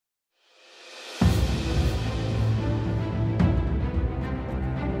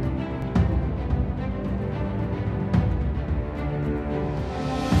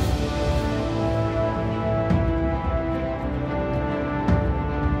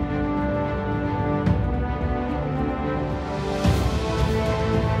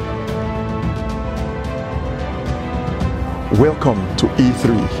Welcome to E3.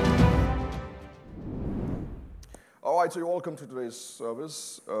 All right, so you're welcome to today's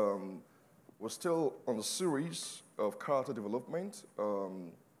service. We're still on the series of character development.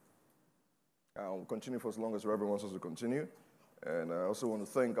 I'll continue for as long as Reverend wants us to continue. And I also want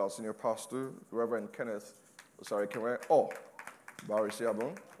to thank our senior pastor, Reverend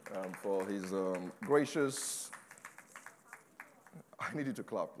Obarisiagbon, for his gracious... I need you to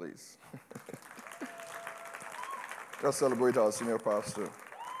clap, please. Let's celebrate our senior pastor.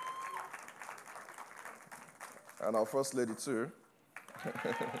 And our first lady, too.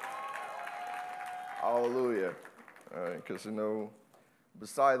 Hallelujah. Because, you know,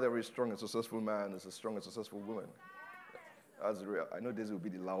 beside every strong and successful man is a strong and successful woman. That's real. I know this will be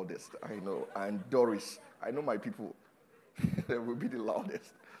the loudest. I know. And Doris, I know my people. They will be the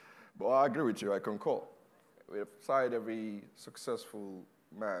loudest. But I agree with you. I concur. Beside every successful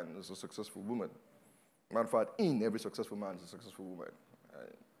man is a successful woman. Matter of fact, in every successful man is a successful woman.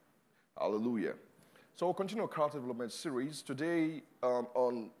 Hallelujah. So we'll continue our character development series. Today,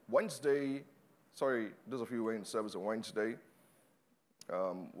 on Wednesday, those of you who were in service on Wednesday,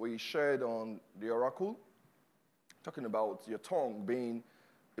 we shared on the oracle, talking about your tongue being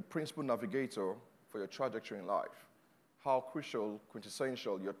a principal navigator for your trajectory in life. How crucial,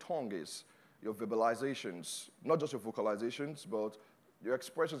 quintessential your tongue is, your verbalizations, not just your vocalizations, but your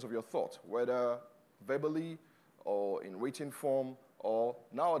expressions of your thought, whether verbally or in written form, or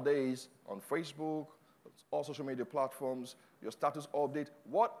nowadays on Facebook, all social media platforms, your status update,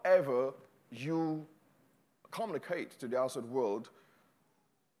 whatever you communicate to the outside world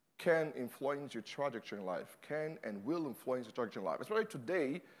can influence your trajectory in life, can and will influence your trajectory in life. Especially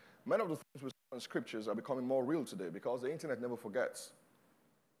today, many of the things we see in scriptures are becoming more real today because the internet never forgets.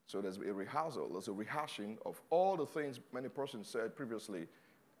 So there's a rehearsal, there's a rehashing of all the things many persons said previously,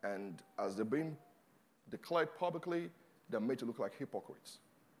 and as they're being declared publicly, they're made to look like hypocrites.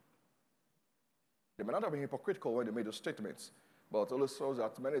 They may not have been hypocritical when they made those statements, but it always shows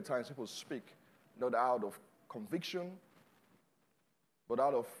that many times people speak not out of conviction, but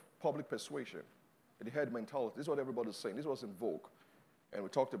out of public persuasion. The head mentality. This is what everybody's saying. This was in vogue. And we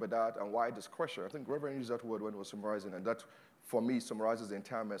talked about that and why discretion. I think Reverend used that word when he was summarizing, and that, for me, summarizes the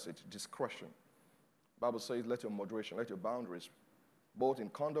entire message, discretion. The Bible says, let your moderation, let your boundaries, both in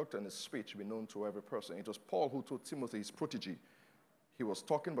conduct and in speech, be known to every person. It was Paul who told Timothy, his protege. He was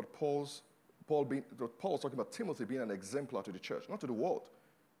talking about Paul was talking about Timothy being an exemplar to the church, not to the world.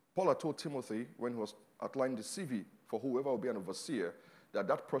 Paul had told Timothy, when he was outlining the CV for whoever will be an overseer, that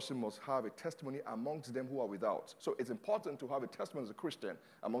that person must have a testimony amongst them who are without. So it's important to have a testimony as a Christian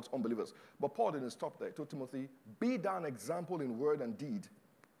amongst unbelievers. But Paul didn't stop there. He told Timothy, be thou an example in word and deed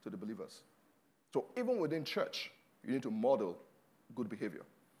to the believers. So even within church, you need to model good behavior.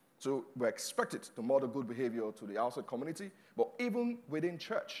 So we're expected to model good behavior to the outside community, but even within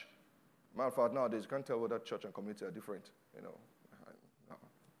church. Matter of fact, nowadays, you can't tell whether church and community are different, you know.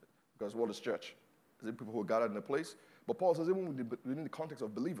 Because what is church? Is it people who are gathered in a place? But Paul says, even within the context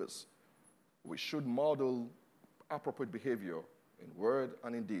of believers, we should model appropriate behavior in word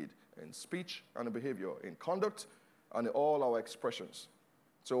and in deed, in speech and in behavior, in conduct and in all our expressions.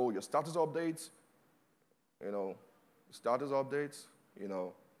 So your status updates, I'm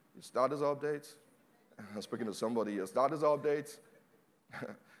speaking to somebody, your status updates,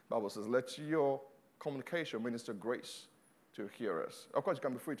 Bible says, let your communication minister grace to hearers. Of course, you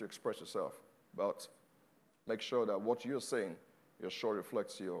can be free to express yourself, but make sure that what you're saying, your sure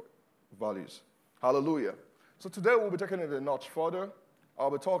reflects your values. Hallelujah. So today we'll be taking it a notch further.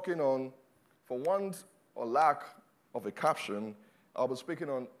 I'll be talking on, for want or lack of a caption, I'll be speaking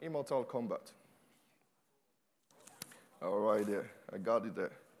on Immortal Combat. All right there. I got it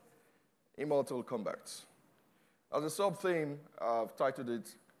there. Immortal Combat. As a sub-theme, I've titled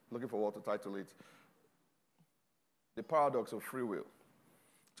it, looking for what to title it, The Paradox of Free Will.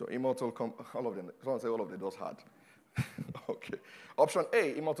 So Immortal Combat, all of them, someone say all of them, those hard. Okay. Option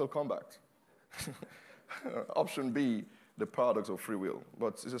A, Immortal Combat. Option B, The Paradox of Free Will.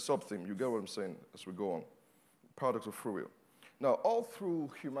 But it's a sub-theme, you get what I'm saying as we go on. Paradox of Free Will. Now, all through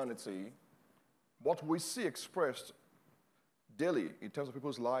humanity, what we see expressed daily in terms of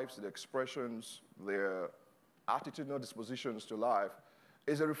people's lives, their expressions, their attitudinal dispositions to life,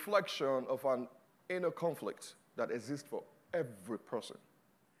 is a reflection of an inner conflict that exists for every person.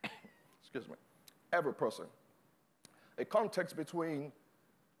 Excuse me. Every person. A context between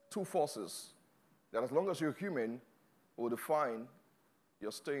two forces that, as long as you're human, will define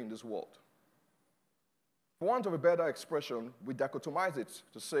your stay in this world. For want of a better expression, we dichotomize it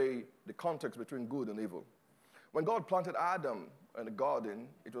to say the context between good and evil. When God planted Adam in the garden,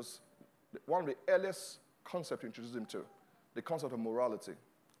 it was one of the earliest concepts he introduced him to. the concept of morality,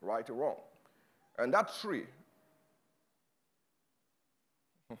 right or wrong. And that tree,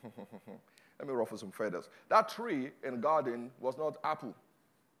 let me ruffle some feathers. That tree in the garden was not apple.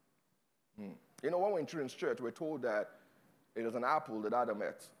 You know, when we're in children's church, we're told that it is an apple that Adam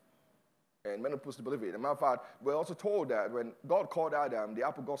ate. And many people still believe it. As a matter of fact, we're also told that when God called Adam, the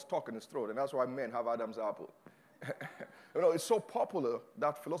apple got stuck in his throat, and that's why men have Adam's apple. You know, it's so popular,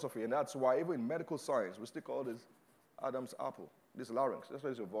 that philosophy, and that's why even in medical science, we still call this Adam's apple. This larynx, that's why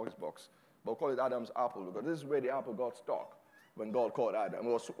it's your voice box. But we call it Adam's apple because this is where the apple got stuck when God called Adam.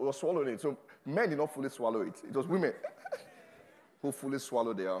 We were swallowing it. So men did not fully swallow it. It was women who fully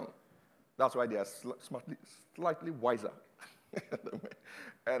swallowed their own. That's why they are slightly wiser.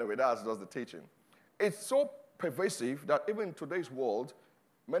 Anyway, that's just the teaching. It's so pervasive that even in today's world,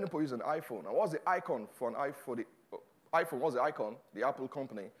 many people use an iPhone. And what's the icon for an iPhone? The iPhone, what's the icon? The Apple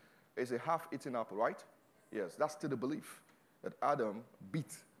company is a half-eaten apple, right? Yes, that's still the belief that Adam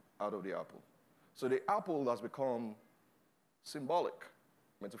bit out of the apple. So the apple has become symbolic,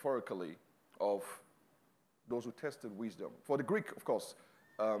 metaphorically, of those who tested wisdom. For the Greek, of course,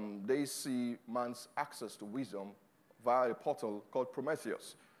 they see man's access to wisdom via a portal called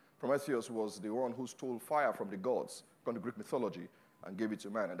Prometheus. Prometheus was the one who stole fire from the gods, according to Greek mythology, and gave it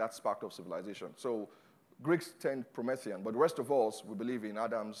to man, and that sparked off civilization. So Greeks tend Promethean, but the rest of us, we believe in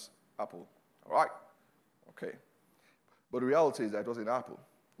Adam's apple. All right? Okay. But the reality is that it was an apple.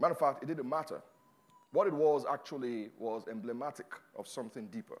 Matter of fact, it didn't matter. What it was actually was emblematic of something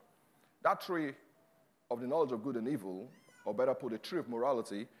deeper. That tree of the knowledge of good and evil, or better put, the tree of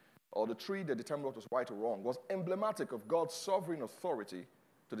morality, or the tree that determined what was right or wrong, was emblematic of God's sovereign authority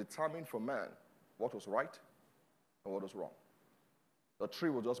to determine for man what was right and what was wrong. The tree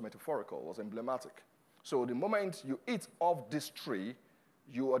was just metaphorical, was emblematic. So the moment you eat of this tree,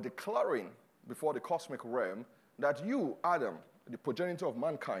 you are declaring before the cosmic realm that you, Adam, the progenitor of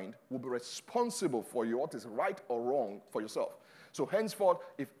mankind, will be responsible for what is right or wrong for yourself. So henceforth,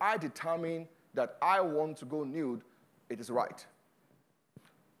 if I determine that I want to go nude, it is right.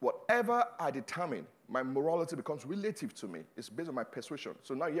 Whatever I determine, my morality becomes relative to me. It's based on my persuasion.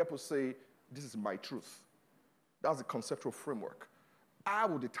 So now you have to say, this is my truth. That's the conceptual framework. I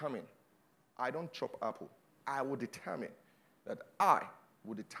will determine. I don't chop apple. I will determine that I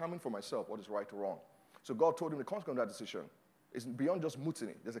will determine for myself what is right or wrong. So God told him the consequence of that decision is beyond just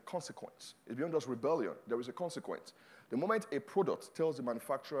mutiny. There's a consequence. It's beyond just rebellion. There is a consequence. The moment a product tells the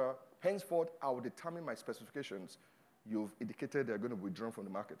manufacturer, henceforth, I will determine my specifications, you've indicated they're going to be withdrawn from the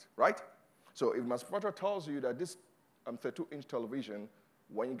market, right? So if the manufacturer tells you that this 32-inch television,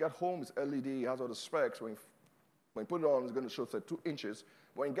 when you get home, it's LED, it has all the specs. When you put it on, it's going to show 32 inches.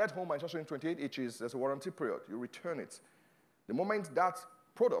 When you get home and it's showing 28 inches, there's a warranty period. You return it. The moment that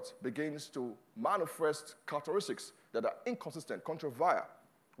product begins to manifest characteristics that are inconsistent, contrary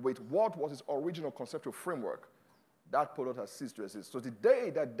with what was its original conceptual framework, that product has ceased to exist. So the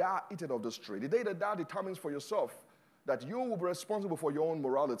day that thou eatest of this tree, the day that thou determines for yourself that you will be responsible for your own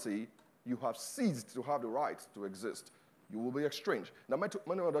morality, you have ceased to have the right to exist. You will be estranged. Now,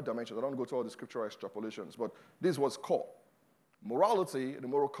 many other dimensions, I don't go to all the scriptural extrapolations, but this was core. Morality, the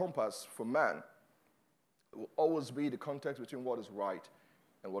moral compass for man, will always be the context between what is right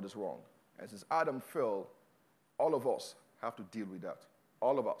and what is wrong. And since Adam fell, all of us have to deal with that.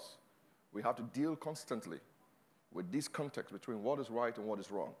 All of us. We have to deal constantly with this context between what is right and what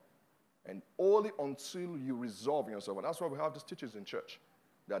is wrong. And only until you resolve in yourself, and that's why we have these teachings in church,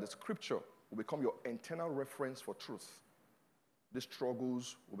 that the scripture will become your internal reference for truth. These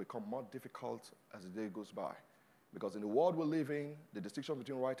struggles will become more difficult as the day goes by. Because in the world we live in, the distinctions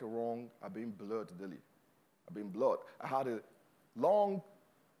between right and wrong are being blurred daily. Are being blurred. I had a long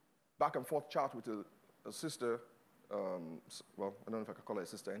back and forth chat with a sister. Well, I don't know if I can call her a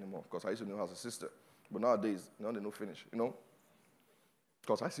sister anymore, because I used to know her as a sister. But nowadays, they know finish, you know?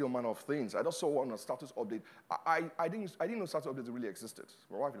 Because I see all manner of things. I just saw one on a status update. I didn't know status updates really existed.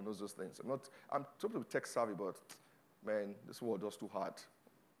 My wife knows those things. I'm totally tech savvy, but man, this world was too hard.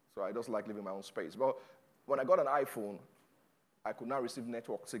 So I just like living my own space. But when I got an iPhone, I could now receive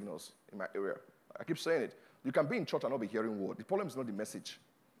network signals in my area. I keep saying it. You can be in church and not be hearing word. The problem is not the message.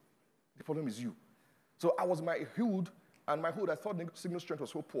 The problem is you. So I was my hood, and my hood, I thought the signal strength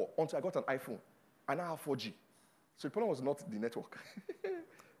was so poor until I got an iPhone. I now have 4G. So the problem was not the network. It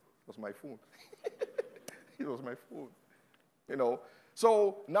was my phone. It was my phone. You know.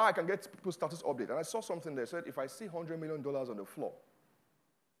 So now I can get people's status update. And I saw something there said, if I see $100 million on the floor,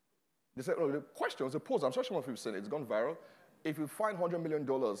 they said, the question was a pose. I'm sure some of you have seen it. It's gone viral. If you find $100 million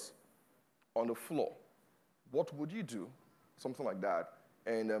on the floor, what would you do? Something like that.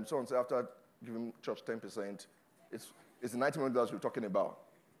 And someone said, after giving church 10%, It's the $90 million we're talking about.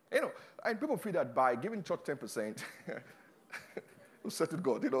 You know, and people feel that by giving church 10%, who settled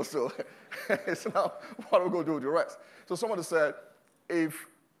God, you know, so it's now what are we going to do with the rest? So somebody said, if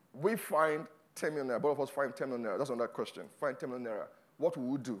we find 10 million naira, both of us find 10 million naira, that's another question, find 10 million naira, what will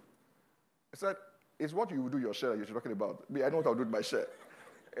we do? I said, it's what you will do your share you're talking about. I know what I'll do with my share.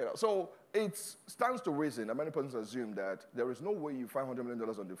 You know, so it stands to reason, and many persons assume that there is no way you find $100 million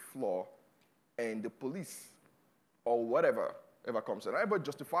on the floor and the police or whatever ever comes in. Everybody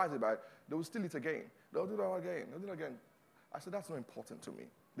justifies it by, they will steal it again. They'll do that again. They'll do that again. I said, that's not important to me.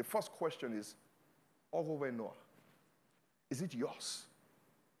 The first question is, Oduware Noah, is it yours?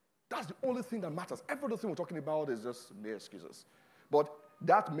 That's the only thing that matters. Every other thing we're talking about is just mere excuses. But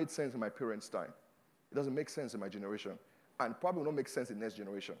that made sense in my parents' time. It doesn't make sense in my generation. And probably will not make sense in next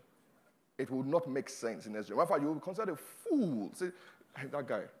generation. It will not make sense in next generation. In fact, you will be considered a fool. Say, hey, that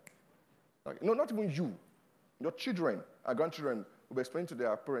guy. No, not even you. Your children and grandchildren will be explaining to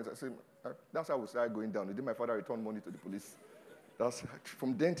their parents, I say, that's how we started going down. The day my father returned money to the police. That's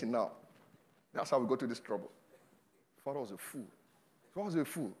from then till now. That's how we got to this trouble. Father was a fool. Father was a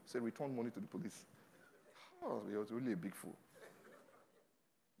fool. He said, return money to the police. Oh, he was really a big fool.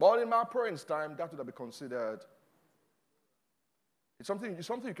 But in my parents' time, that would have been considered. It's something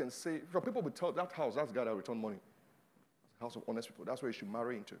you can say. For people will tell that house, that's the guy that returned money. House of honest people. That's where you should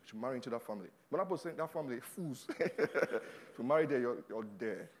marry into. You should marry into that family. But I'm not saying that family, fools. If you marry there, you're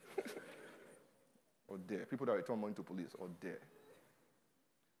there. Or there. People that return money to police, or there.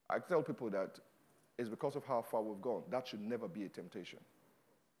 I tell people that it's because of how far we've gone. That should never be a temptation.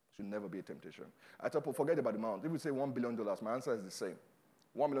 Should never be a temptation. I tell people, forget about the amount. If we say $1 billion, my answer is the same.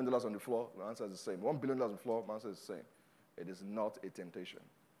 $1 million on the floor, my answer is the same. $1 billion on the floor, my answer is the same. It is not a temptation.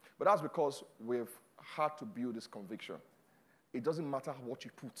 But that's because we've had to build this conviction. It doesn't matter what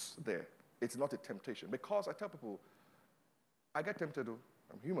you put there. It's not a temptation. Because I tell people, I get tempted, though.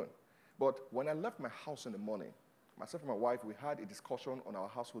 I'm human. But when I left my house in the morning, myself and my wife, we had a discussion on our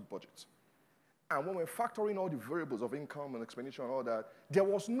household budget. And when we're factoring all the variables of income and expenditure and all that, there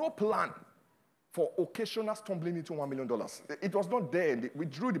was no plan for occasional stumbling into $1 million. It was not there. We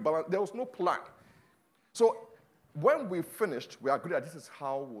drew the balance. There was no plan. So when we finished, we agreed that this is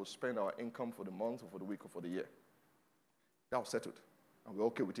how we'll spend our income for the month or for the week or for the year. That was settled, and we're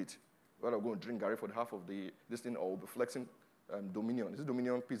okay with it. Whether we're going to drink Gary for the half of this thing, or we'll be flexing Dominion. Is it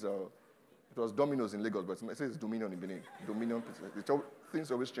Dominion Pizza? It was Domino's in Lagos, but it says Dominion in Benin. Dominion Pizza.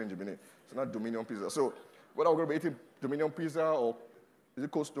 Things always change in Benin. It's not Dominion Pizza. So whether we're going to be eating Dominion Pizza, or is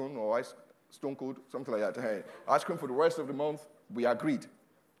it Cold Stone, or Stone Cold, something like that. Hey, ice cream for the rest of the month, we agreed,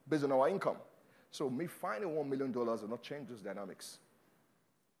 based on our income. So me finding $1 million will not change those dynamics.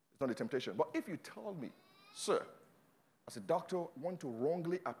 It's not a temptation. But if you tell me, sir, as a doctor, want to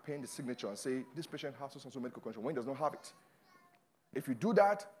wrongly append the signature and say, this patient has so medical condition when he does not have it. If you do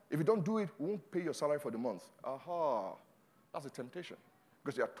that, if you don't do it, we won't pay your salary for the month. Aha, that's a temptation.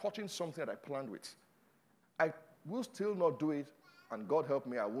 Because you are touching something that I planned with. I will still not do it, and God help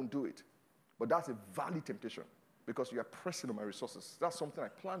me, I won't do it. But that's a valid temptation because you are pressing on my resources. That's something I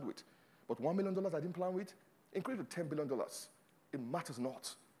planned with. But $1 million I didn't plan with, increase to $10 billion. It matters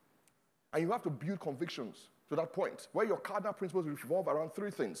not. And you have to build convictions to that point where your cardinal principles revolve around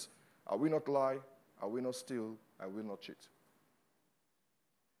three things. I will not lie, I will not steal, I will not cheat.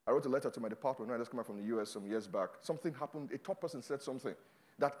 I wrote a letter to my department when I just came back from the US some years back. Something happened, a top person said something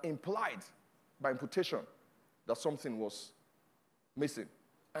that implied, by imputation, that something was missing.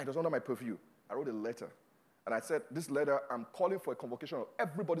 And it was under my purview. I wrote a letter. And I said, this letter, I'm calling for a convocation of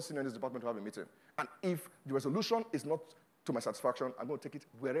everybody senior in this department to have a meeting. And if the resolution is not to my satisfaction, I'm going to take it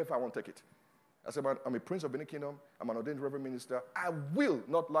wherever I want to take it. I said, I'm a prince of Benin Kingdom. I'm an ordained reverend minister. I will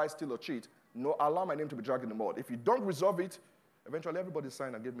not lie, steal, or cheat, nor allow my name to be dragged in the mud. If you don't resolve it, eventually everybody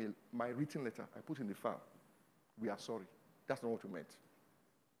signed and gave me my written letter. I put in the file. We are sorry. That's not what we meant.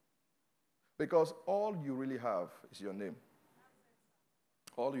 Because all you really have is your name.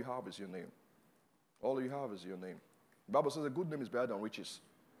 All you have is your name. All you have is your name. The Bible says a good name is better than riches.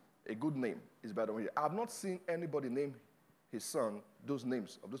 A good name is better than riches. I have not seen anybody name his son those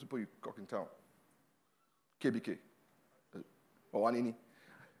names of those people you got in town. KBK or Anini.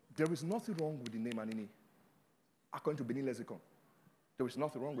 There is nothing wrong with the name Anini. According to Benin lexicon, there is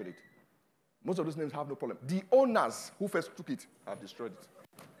nothing wrong with it. Most of those names have no problem. The owners who first took it have destroyed it.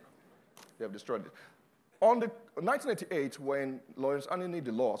 They have destroyed it. On the 1988, when Lawrence Anini,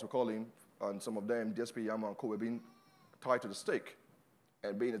 the law, as we call him, and some of them, DSP Yamu and Co, were being tied to the stake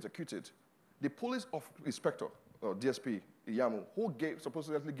and being executed, the police inspector, or DSP Yamu, who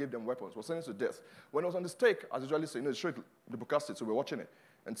supposedly gave them weapons, was sentenced to death. When I was on the stake, as usually say, the broadcast it, so we're watching it,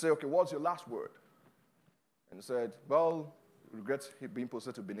 and say, okay, what's your last word? And he said, well, regrets being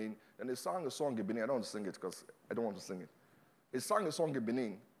posted to Benin. And he sang a song in Benin. I don't want to sing it because I don't want to sing it. He sang a song in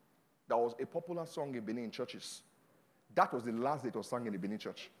Benin that was a popular song in Benin churches. That was the last day it was sung in the Benin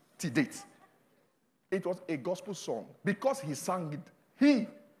church, to date. It was a gospel song. Because he sang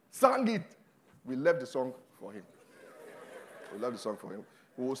it, we left the song for him. We left the song for him.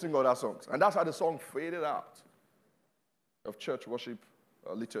 We will sing other songs. And that's how the song faded out of church worship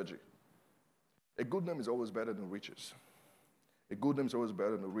liturgy. A good name is always better than riches. A good name is always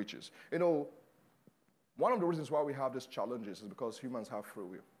better than riches. You know, one of the reasons why we have these challenges is because humans have free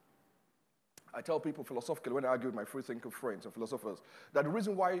will. I tell people philosophically, when I argue with my free-thinking friends and philosophers, that the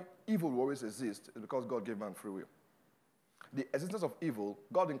reason why evil will always exist is because God gave man free will. The existence of evil,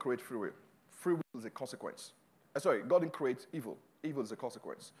 God didn't create free will. Free will is a consequence. God didn't create evil. Evil is a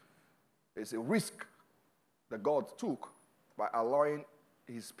consequence. It's a risk that God took by allowing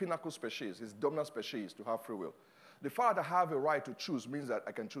his pinnacle species, his dominant species, to have free will. The fact that I have a right to choose means that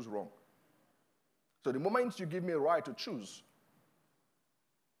I can choose wrong. So the moment you give me a right to choose,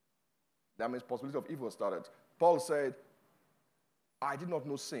 that means possibility of evil started. Paul said, I did not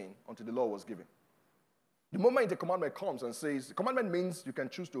know sin until the law was given. The moment the commandment comes and says, the commandment means you can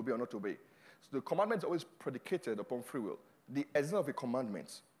choose to obey or not to obey. So the commandment is always predicated upon free will. The existence of a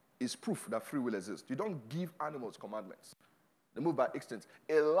commandment is proof that free will exists. You don't give animals commandments. They move by instinct.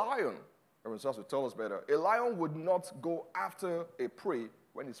 A lion, Reverend Sars will tell us better, a lion would not go after a prey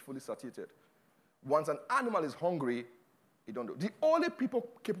when it's fully satiated. Once an animal is hungry, he don't do. The only people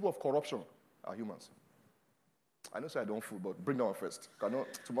capable of corruption are humans. I know say I don't fool, but bring that one first.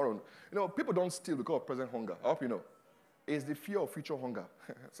 Tomorrow, people don't steal because of present hunger. I hope you know. It's the fear of future hunger.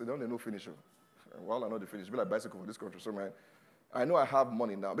 So they don't know finish. Well, I know the finish. Be like bicycle for this country. So, man, I know I have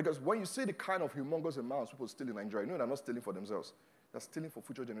money now. Because when you see the kind of humongous amounts people steal in Nigeria, you know they're not stealing for themselves. They're stealing for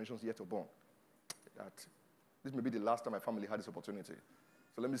future generations yet to born. This may be the last time my family had this opportunity.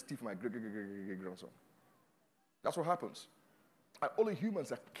 So let me steal for my great-great-great-great-grandson. That's what happens. And only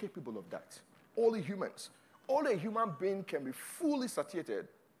humans are capable of that. Only humans. Only a human being can be fully satiated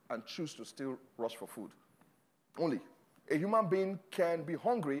and choose to still rush for food. Only. A human being can be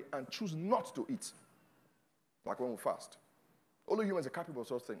hungry and choose not to eat, like when we fast. Only humans are capable of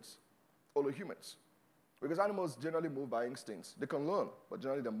such things. Only humans. Because animals generally move by instincts. They can learn, but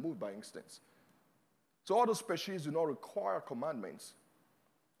generally they move by instincts. So all those species do not require commandments.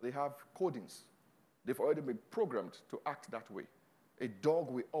 They have codings. They've already been programmed to act that way. A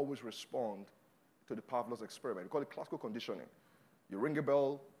dog will always respond to the Pavlov's experiment. We call it classical conditioning. You ring a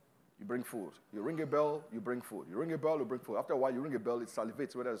bell, you bring food. You ring a bell, you bring food. You ring a bell, you bring food. After a while, you ring a bell, it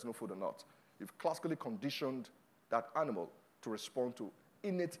salivates whether there's no food or not. You've classically conditioned that animal to respond to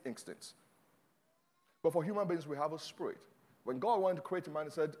innate instincts. But for human beings, we have a spirit. When God wanted to create man,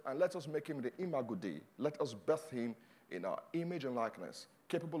 he said, and let us make him the imago Dei. Let us birth him in our image and likeness,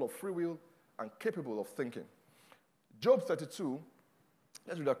 capable of free will and capable of thinking. Job 32,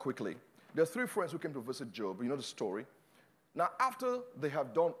 let's read that quickly. There are three friends who came to visit Job. You know the story. Now, after they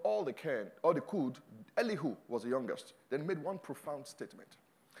have done all they could, Elihu was the youngest. Then made one profound statement.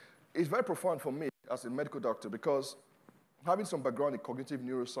 It's very profound for me as a medical doctor because having some background in cognitive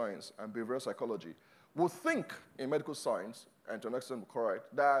neuroscience and behavioral psychology, we think in medical science, and to an extent we're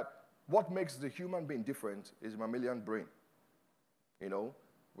correct, that what makes the human being different is the mammalian brain.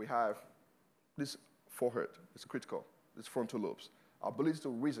 We have this forehead, it's critical, this frontal lobes. Our ability to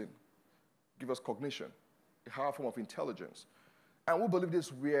reason, give us cognition, a higher form of intelligence. And we believe this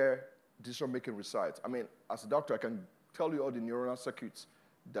is where decision-making resides. I mean, as a doctor, I can tell you all the neuronal circuits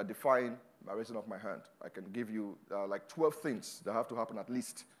that define my raising of my hand. I can give you like 12 things that have to happen at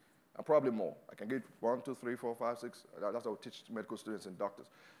least, and probably more. I can give 1, 2, 3, 4, 5, 6. That's how we teach medical students and doctors.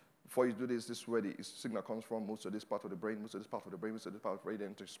 Before you do this is where the signal comes from, moves to this part of the brain, moves to this part of the brain, moves to this part of the brain,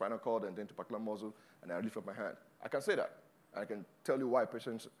 then to spinal cord, and then to patellar muscle, and I lift up my hand. I can say that. I can tell you why a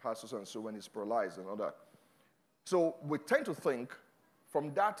patient has so and so when he's paralyzed and all that. So we tend to think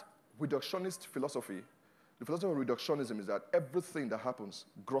from that reductionist philosophy, the philosophy of reductionism is that everything that happens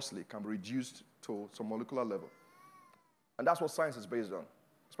grossly can be reduced to some molecular level. And that's what science is based on.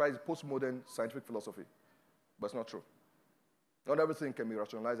 It's probably postmodern scientific philosophy, but it's not true. Not everything can be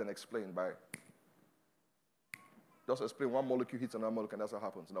rationalized and explained by just explain one molecule hits another molecule and that's what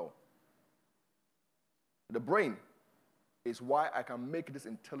happens. No. The brain is why I can make these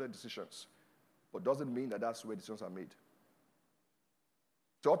intelligent decisions, but doesn't mean that that's where decisions are made.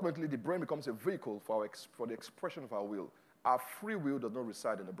 So ultimately, the brain becomes a vehicle for the expression of our will. Our free will does not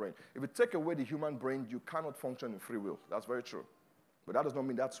reside in the brain. If you take away the human brain, you cannot function in free will. That's very true. But that does not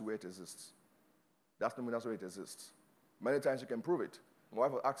mean that's where it exists. That does not mean that's where it exists. Many times you can prove it. My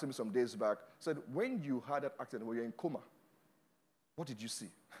wife was asking me some days back, said, when you had that accident, were you in coma? What did you see?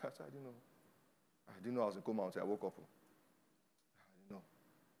 I said, I didn't know. I didn't know I was in coma until I woke up. I didn't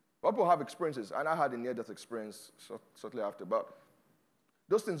know. People have experiences, and I had a near-death experience shortly after, but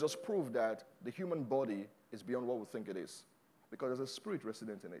those things just prove that the human body is beyond what we think it is, because there's a spirit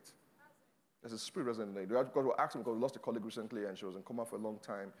resident in it. There's a spirit resident in it. Because we asked him, because we lost a colleague recently, and she was in coma for a long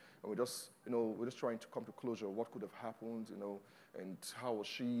time, and we're just trying to come to closure. What could have happened, and how was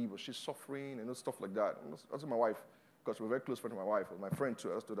she? Was she suffering, stuff like that. And that's my wife, because we're very close friends with my wife. My friend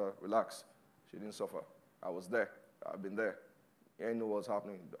too. I just told her, relax. She didn't suffer. I was there. I've been there. You ain't know what's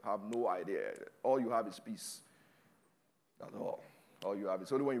happening. I have no idea. All you have is peace. That's all. All you have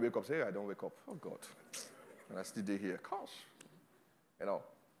is only when you wake up, say, hey, I don't wake up. Oh, God. And I still here. Gosh.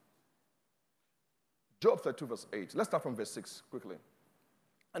 Job 32, verse 8. Let's start from verse 6 quickly.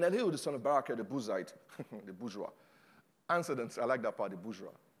 And Elihu, the son of Barakah, the Buzite, the bourgeois, answered, and I like that part, the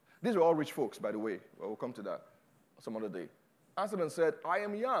bourgeois. These were all rich folks, by the way. Well, we'll come to that some other day. Answered and said, I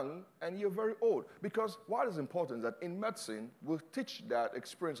am young, and you're very old. Because what is important is that in medicine, we'll teach that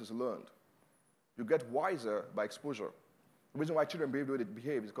experience is learned. You get wiser by exposure. The reason why children behave the way they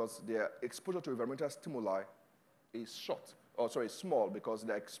behave is because their exposure to environmental stimuli is small, because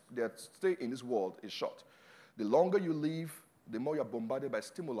their stay in this world is short. The longer you live, the more you're bombarded by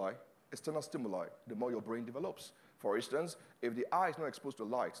stimuli, external stimuli, the more your brain develops. For instance, if the eye is not exposed to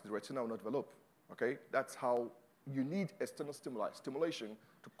light, the retina will not develop. Okay? That's how you need external stimulation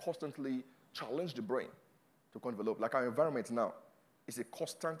to constantly challenge the brain to develop. Like our environment now, it's a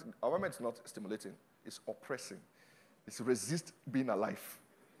constant, our environment is not stimulating, it's oppressing. It's resist being alive.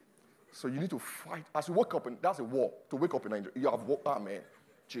 So you need to fight. As you wake up, that's a war. To wake up in Nigeria, you have war. Amen.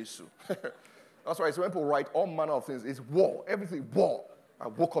 Jesus. That's why when people write all manner of things, it's war. Everything, war. I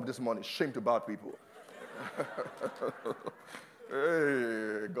woke up this morning, shame to bad people.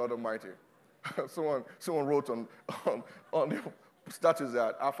 Hey, God Almighty. Someone wrote on the status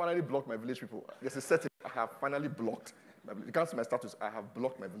that I finally blocked my village people. There's a setting, I have finally blocked my village. You can't see my status, I have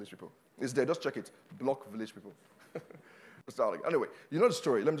blocked my village people. It's there, just check it. Block village people. Anyway, you know the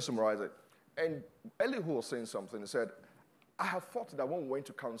story. Let me just summarize it. And Elihu was saying something. He said, I have thought that when we went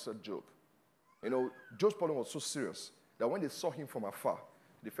to counsel Job, Job's problem was so serious that when they saw him from afar,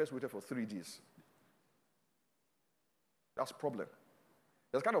 they first waited for 3 days. That's a problem.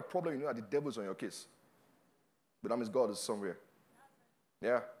 There's kind of problem, that the devil's on your case. But that means God is somewhere.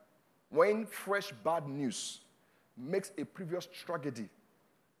 Yeah. When fresh bad news makes a previous tragedy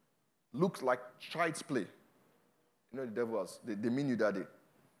look like child's play, the devil has, they mean you that day.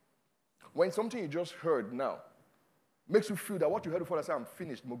 When something you just heard now makes you feel that what you heard before, I say, I'm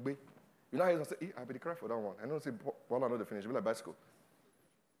finished, Mugbe. You know how you say, I'll be the cry for that one. I don't say, well, I'm not finished. Be like bicycle.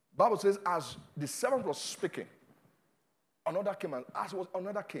 Bible says, as the servant was speaking, another came, and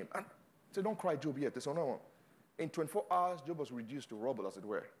another came. And said, don't cry, Job, yet. There's another one. In 24 hours, Job was reduced to rubble, as it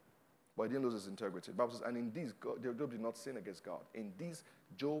were. But he didn't lose his integrity. The Bible says, and in these, Job did not sin against God. In these,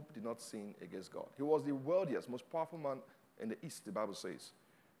 Job did not sin against God. He was the wealthiest, most powerful man in the East, the Bible says.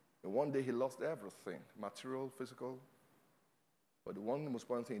 And one day he lost everything, material, physical. But the one most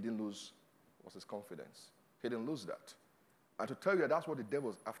important thing he didn't lose was his confidence. He didn't lose that. And to tell you that's what the devil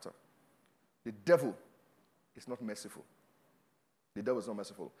is after. The devil is not merciful. The devil is not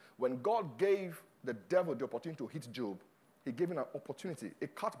merciful. When God gave the devil the opportunity to hit Job, he gave him an opportunity, a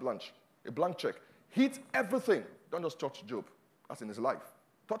carte blanche, a blank check. Hit everything. Don't just touch Job. That's in his life.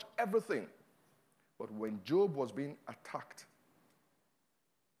 Touch everything. But when Job was being attacked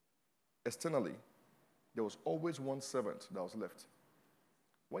externally, there was always one servant that was left.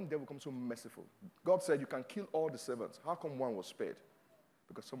 When the devil comes so merciful, God said, you can kill all the servants. How come one was spared?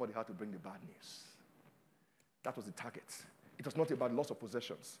 Because somebody had to bring the bad news. That was the target. It was not about loss of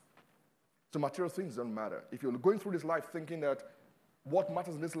possessions. So material things don't matter. If you're going through this life thinking that what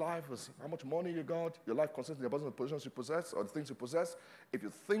matters in this life is how much money you got, your life consists of the possessions you possess or the things you possess, if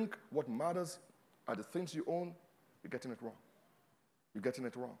you think what matters are the things you own, you're getting it wrong. You're getting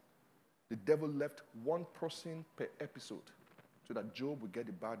it wrong. The devil left one person per episode so that Job would get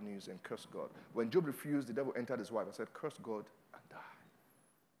the bad news and curse God. When Job refused, the devil entered his wife and said, curse God and die.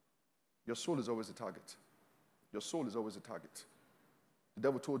 Your soul is always the target. Your soul is always the target. The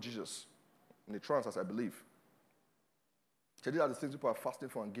devil told Jesus, in the trance, as I believe, he said, these are the things people are fasting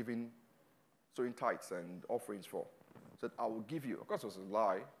for and giving, sowing tithes and offerings for. He said, I will give you, of course it was a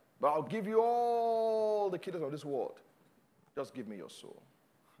lie, but I'll give you all the kingdoms of this world. Just give me your soul.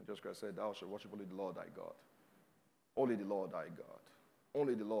 Jesus Christ said, thou shalt worship only the Lord thy God. Only the Lord thy God.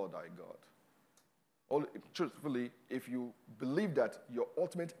 Only the Lord thy God. Truthfully, if you believe that your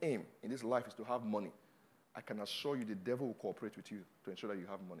ultimate aim in this life is to have money, I can assure you the devil will cooperate with you to ensure that you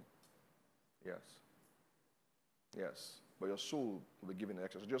have money. Yes. Yes. But your soul will be given in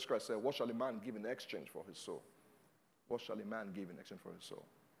exchange. So Jesus Christ said, what shall a man give in exchange for his soul? What shall a man give in exchange for his soul?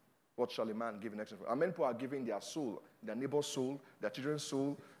 What shall a man give in exchange for? And many people are giving their soul, their neighbor's soul, their children's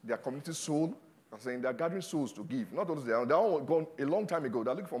soul, their community's soul. I'm saying they're gathering souls to give. Not only they're all gone a long time ago.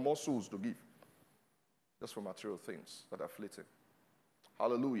 They're looking for more souls to give. Just for material things that are fleeting.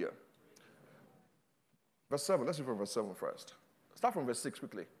 Hallelujah. Verse 7. Let's read from verse 7 first. Start from verse 6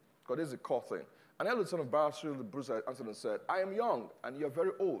 quickly, because this is a core thing. And Elud, son of Barashil, the bruiser, answered and said, I am young, and you are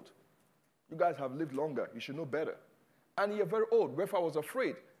very old. You guys have lived longer. You should know better. And you are very old, wherefore I was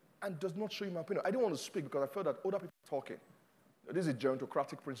afraid, and does not show you my opinion. I didn't want to speak because I felt that older people are talking. This is a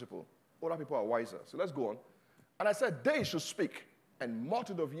gerontocratic principle. Older people are wiser. So let's go on. And I said, they should speak, and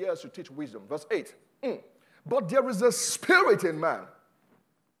multitude of years should teach wisdom. Verse 8. But there is a spirit in man.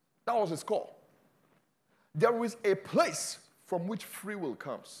 That was his call. There is a place from which free will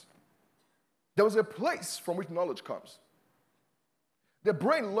comes. There is a place from which knowledge comes. The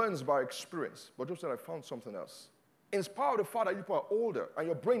brain learns by experience. But Job said, I found something else. In spite of the fact that you people are older, and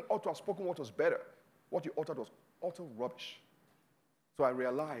your brain ought to have spoken what was better, what you uttered was utter rubbish. So I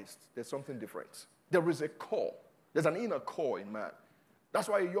realized there's something different. There is a core. There's an inner core in man. That's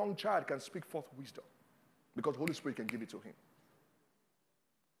why a young child can speak forth wisdom, because the Holy Spirit can give it to him.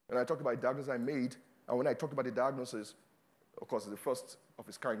 And I talked about the diagnosis I made, and when I talked about the diagnosis, of course, it's the first of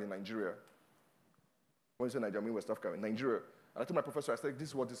its kind in Nigeria. When you say Nigeria, I mean West Africa, in Nigeria. And I told my professor, I said, this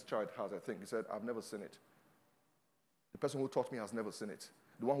is what this child has, I think. He said, I've never seen it. The person who taught me has never seen it.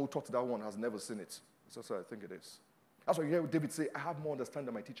 The one who taught that one has never seen it. So I think it is. That's why you hear David say, I have more understanding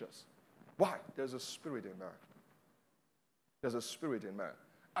than my teachers. Why? There's a spirit in man. There's a spirit in man.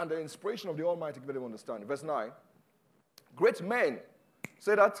 And the inspiration of the Almighty give them understanding. Verse 9. Great men,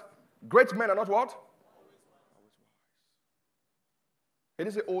 say that, great men are not what? Always wise. It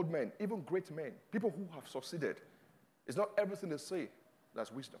is the old men, even great men, people who have succeeded. It's not everything they say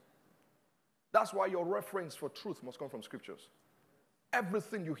that's wisdom. That's why your reference for truth must come from scriptures.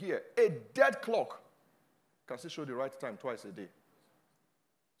 Everything you hear, a dead clock can still show the right time twice a day.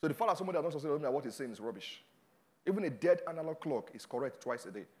 So the fact that somebody has not succeeded, what he's saying is rubbish. Even a dead analog clock is correct twice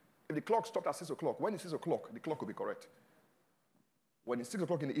a day. If the clock stopped at 6 o'clock, when it's 6 o'clock, the clock will be correct. When it's 6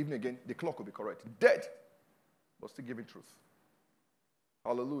 o'clock in the evening again, the clock will be correct. Dead, but still giving truth.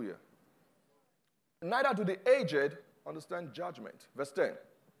 Hallelujah. Neither do the aged understand judgment. Verse 10.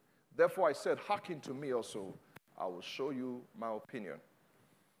 Therefore I said, hearken to me also. I will show you my opinion.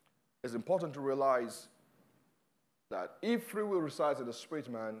 It's important to realize that if free will resides in the spirit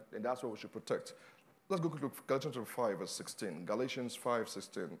man, then that's what we should protect. Let's go to Galatians 5, verse 16. Galatians 5,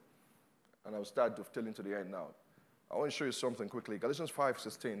 16. And I'll start dovetailing to the end now. I want to show you something quickly. Galatians 5,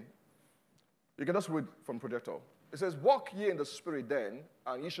 16. You can just read from projector. It says, walk ye in the spirit then,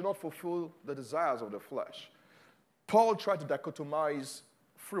 and ye shall not fulfill the desires of the flesh. Paul tried to dichotomize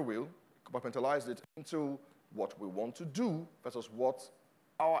free will, compartmentalized it into what we want to do versus what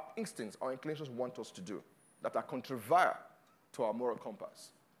our instincts, our inclinations want us to do, that are contrary to our moral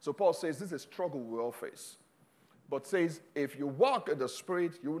compass. So Paul says this is a struggle we all face. But says, if you walk in the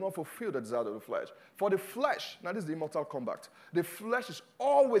spirit, you will not fulfill the desire of the flesh. For the flesh, now this is the Immortal Combat, the flesh is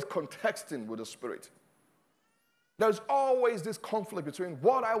always contexting with the spirit. There's always this conflict between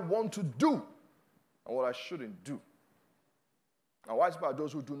what I want to do and what I shouldn't do. And wise are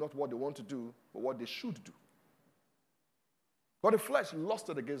those who do not what they want to do, but what they should do. But the flesh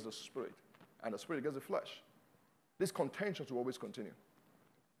lusted against the spirit, and the spirit against the flesh. These contentions will always continue.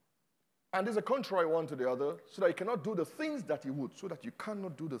 And there's a contrary one to the other, so that you cannot do the things that you would, so that you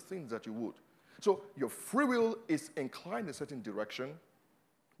cannot do the things that you would. So your free will is inclined in a certain direction,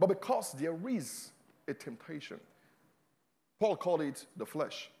 but because there is a temptation. Paul called it the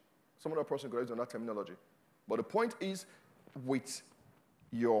flesh. Some other person could use on that terminology. But the point is, with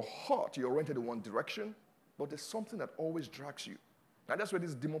your heart, you're oriented in one direction, but there's something that always drags you. And that's where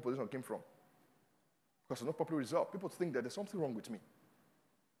this demon position came from. Because it's not properly resolved. People think that there's something wrong with me.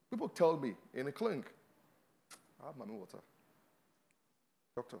 People tell me in a clinic, I have mommy water.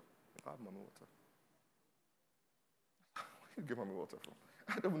 Doctor, I have mommy water. Where do you get mommy water from?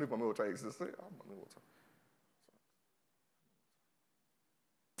 I don't know if mommy water exists. I have mommy water.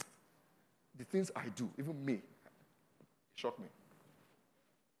 The things I do, even me, it shocked me.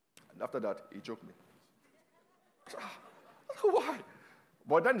 And after that, he joked me. Why?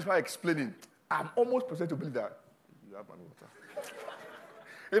 But then by explaining, I'm almost persuaded to believe that you have mommy water.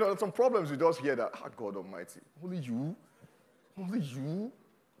 You know, some problems you just hear that, God Almighty, only you, only you,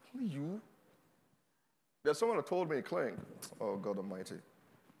 only you. There's someone who told me, Clang, oh God Almighty, in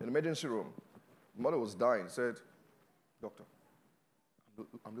the emergency room, My mother was dying. She said, doctor,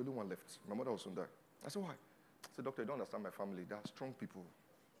 I'm the only one left. My mother was soon die. I said, why? I said, doctor, you don't understand my family. They are strong people.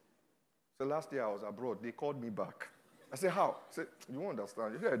 So last year I was abroad. They called me back. I said, how? I said, you won't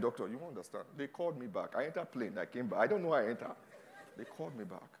understand. You're a doctor. You won't understand. They called me back. I entered plane. I came back. I don't know how I entered. They called me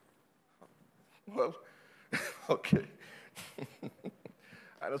back. Well, okay.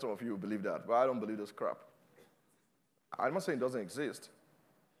 I know some of you believe that, but I don't believe this crap. I'm not saying it doesn't exist.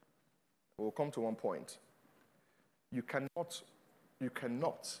 We'll come to one point. You cannot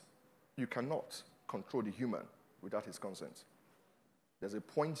control the human without his consent. There's a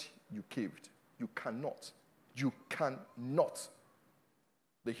point you caved. You cannot. The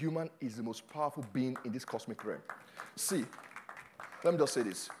human is the most powerful being in this cosmic realm. See, let me just say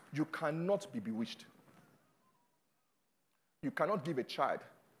this. You cannot be bewitched. You cannot give a child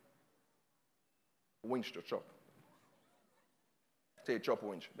winch to chop. Say a chop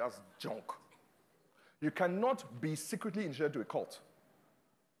winch. That's junk. You cannot be secretly initiated to a cult.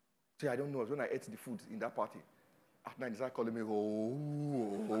 Say, I don't know. When I ate the food in that party, at night, they start calling me,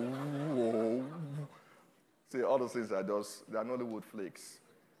 oh. See, all those things are just, they're Nollywood flakes.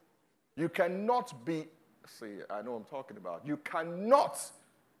 You cannot be, see, I know what I'm talking about. You cannot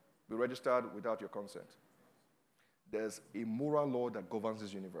be registered without your consent. There's a moral law that governs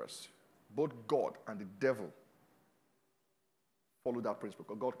this universe. Both God and the devil follow that principle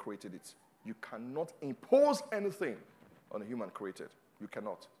because God created it. You cannot impose anything on a human created. You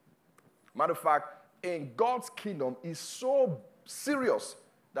cannot. Matter of fact, in God's kingdom is so serious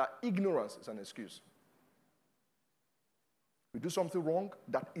that ignorance is an excuse. You do something wrong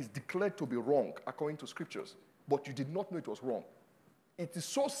that is declared to be wrong according to scriptures, but you did not know it was wrong. It is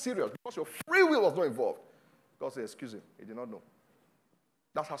so serious because your free will was not involved. God said, excuse him, he did not know.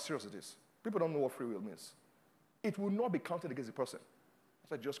 That's how serious it is. People don't know what free will means. It will not be counted against the person.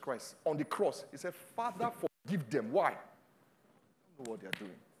 It's like Jesus Christ on the cross. He said, Father, forgive them. Why? They don't know what they are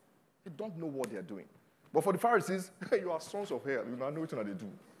doing. They don't know what they are doing. But for the Pharisees, you are sons of hell. You don't know what they do.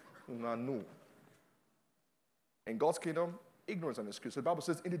 You don't know. In God's kingdom, ignorance is an excuse. The Bible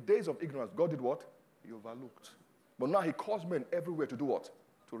says, in the days of ignorance, God did what? He overlooked. But now he calls men everywhere to do what?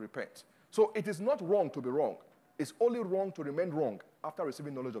 To repent. So it is not wrong to be wrong. It's only wrong to remain wrong after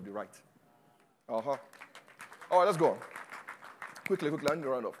receiving knowledge of the right. All right, let's go on. Quickly, I need to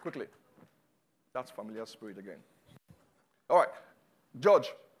round off. Quickly. That's familiar spirit again. All right.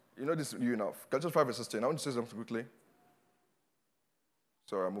 George, you know this you enough. Galatians 5 verse 16. I want to say something quickly.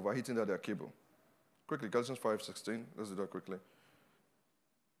 Sorry, I'm overheating that cable. Quickly, Galatians 5:16. Let's do that quickly.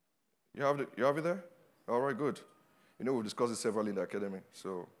 You have it there? All right, good. You know, we've discussed it several in the academy,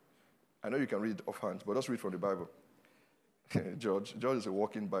 so I know you can read it offhand, but just read from the Bible. George is a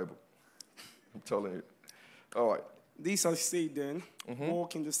walking Bible. I'm telling you. All right. This I say then,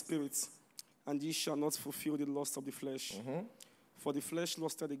 walk in the Spirit, and ye shall not fulfill the lust of the flesh. For the flesh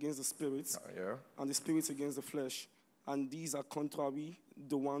lusted against the Spirit, and the Spirit against the flesh, and these are contrary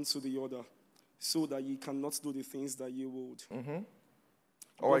the one to the other, so that ye cannot do the things that ye would.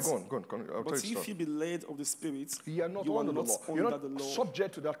 All right, go on. But if you be led of the Spirit, you are not under the law. You're not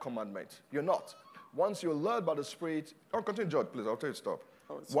subject to that commandment. You're not. Once you're led by the Spirit, continue, George, please. I'll tell you to stop.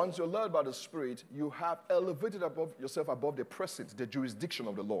 Once you're led by the Spirit, you have elevated yourself above the precedent, the jurisdiction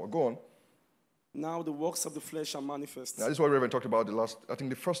of the law. Go on. Now the works of the flesh are manifest. Now this is what Reverend talked about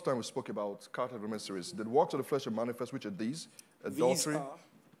the first time we spoke about character development series. The works of the flesh are manifest, which are these: adultery. These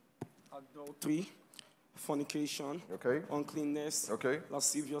are adultery, fornication, uncleanness,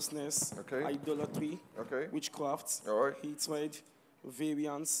 lasciviousness, idolatry, witchcraft, hatred,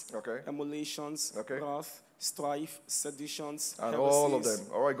 variance, emulations, wrath, strife, seditions, and heresies, all of them.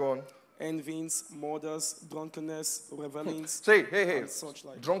 All right, go on. Envyings, murders, drunkenness, revelings, and such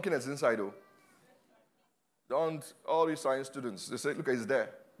like. Drunkenness inside though. Don't all these science students, they say, look, it's there.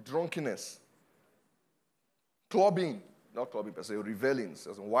 Drunkenness. Clubbing, not clubbing per se, revelings,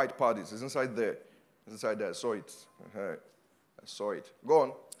 as in white parties, it's inside there. It's inside there. I saw it. I saw it. Go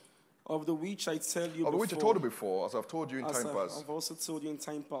on. Of the which I tell you Of which I told you before, as I've told you in time past. I've also told you in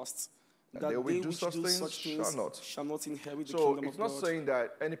time past. That they which do such things shall not inherit the kingdom of God. So it's not saying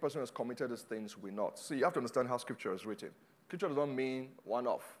that any person who has committed these things will not. See, you have to understand how Scripture is written. Scripture does not mean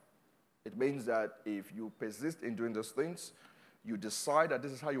one-off. It means that if you persist in doing those things, you decide that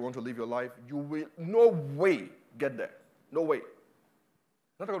this is how you want to live your life, you will no way get there. No way.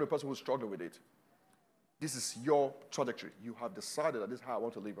 Not about the person who's struggling with it. This is your trajectory. You have decided that this is how I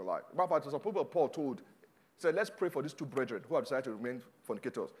want to live your life. In fact, some people Paul told, said, let's pray for these two brethren who have decided to remain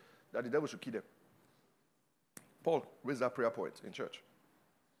fornicators, that the devil should kill them. Paul raised that prayer point in church.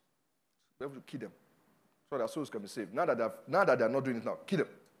 The devil should kill them so their souls can be saved. Now that they're not doing it now, kill them.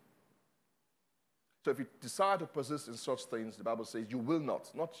 So if you decide to persist in such things, the Bible says you will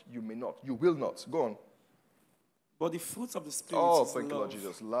not you may not, you will not. Go on. But the fruits of the Spirit is thank you, Lord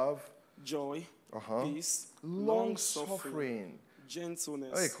Jesus. Love, joy, peace, long-suffering,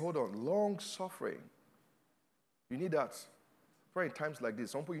 gentleness. Hey, hold on. Long-suffering. You need that. For in times like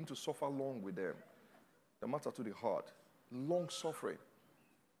this, some people need to suffer long with them. The matter to the heart. Long-suffering.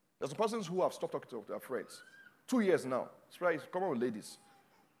 There's some persons who have stopped talking to their friends. 2 years now. It's right. Come on, ladies.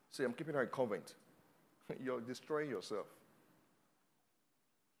 Say, I'm keeping her in convent. You're destroying yourself.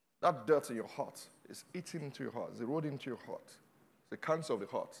 That dirt in your heart is eating into your heart. It's eroding into your heart. It's the cancer of the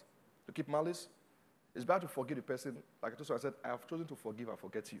heart. To keep malice, it's better to forgive the person. Like I said, I have chosen to forgive and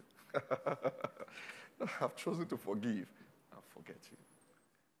forget you. I've chosen to forgive and forget you.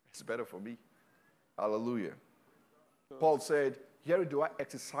 It's better for me. Hallelujah. Paul said, here do I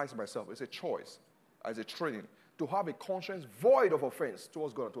exercise myself. It's a choice, as a training, to have a conscience void of offense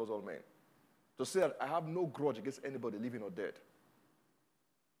towards God and towards all men. To say that I have no grudge against anybody, living or dead.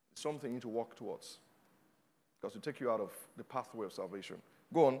 It's something you need to walk towards. Because it will take you out of the pathway of salvation.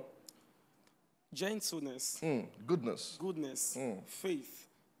 Go on. Gentleness. Goodness. Faith.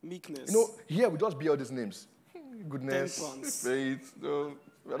 Meekness. You know, here we just bear these names. Goodness, temperance. faith. No,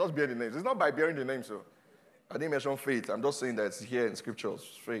 we're just bearing the names. It's not by bearing the names, so. I didn't mention faith. I'm just saying that it's here in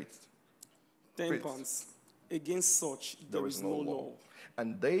scriptures. Faith. Temperance. Against such there is no law.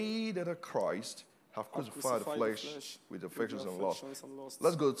 And they that are Christ have crucified the flesh with affections and lusts.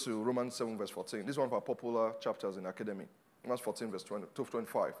 Let's go to Romans 7 verse 14. This is one of our popular chapters in academy. Romans 14 verse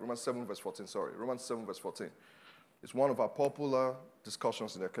 25. Romans 7 verse 14, sorry. Romans 7 verse 14. It's one of our popular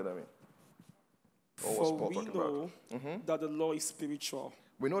discussions in the academy. For we know that the law is spiritual.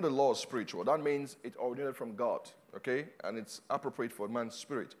 We know the law is spiritual. That means it originated from God, okay? And it's appropriate for man's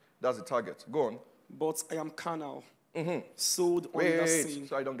spirit. That's the target. Go on. But I am carnal, sold under sin.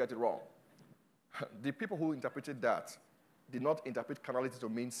 So I don't get it wrong. The people who interpreted that did not interpret carnality to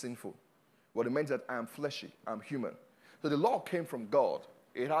mean sinful. What it meant that I am fleshy, I'm human. So the law came from God.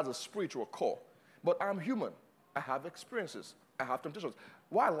 It has a spiritual core. But I'm human. I have experiences. I have temptations.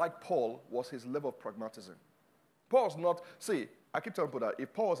 Why I like Paul was his level of pragmatism. Paul's not, see, I keep telling people that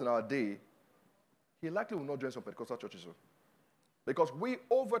if Paul was in our day, he likely would not join some Pentecostal churches. Because we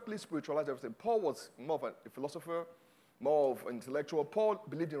overtly spiritualize everything. Paul was more of a philosopher, more of an intellectual. Paul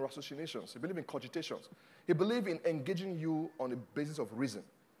believed in raciocinations. He believed in cogitations. He believed in engaging you on the basis of reason.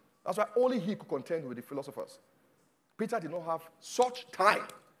 That's why only he could contend with the philosophers. Peter did not have such time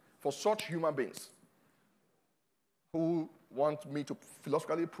for such human beings who want me to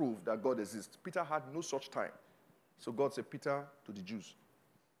philosophically prove that God exists. Peter had no such time. So God said, Peter, to the Jews.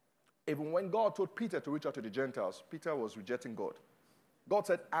 Even when God told Peter to reach out to the Gentiles, Peter was rejecting God. God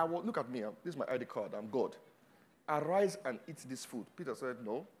said, I will, look at me, this is my ID card, I'm God. Arise and eat this food. Peter said,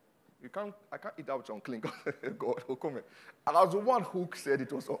 no, I can't eat that which is unclean. God, who come here? And I was the one who said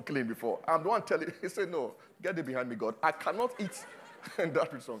it was unclean before. I'm the one telling you. He said, no, get it behind me, God. I cannot eat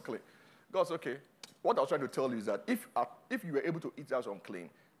that which is unclean. God said, okay. What I was trying to tell you is that if you were able to eat that which is unclean,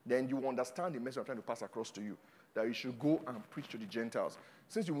 then you understand the message I'm trying to pass across to you, that you should go and preach to the Gentiles.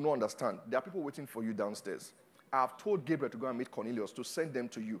 Since you will not understand, there are people waiting for you downstairs. I have told Gabriel to go and meet Cornelius to send them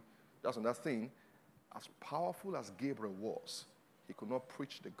to you. That's another thing. As powerful as Gabriel was, he could not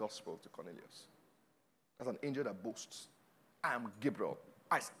preach the gospel to Cornelius. That's an angel that boasts. I am Gabriel.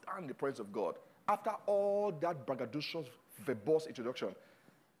 I stand in the presence of God. After all that braggadocious, verbose introduction,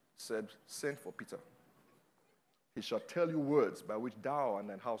 said, send for Peter. He shall tell you words by which thou and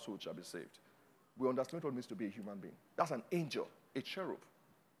thine household shall be saved. We understand what it means to be a human being. That's an angel, a cherub,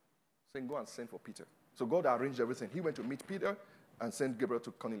 saying, go and send for Peter. So God arranged everything. He went to meet Peter and sent Gabriel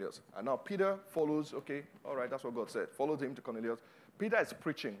to Cornelius. And now Peter follows, okay, all right, that's what God said. Followed him to Cornelius. Peter is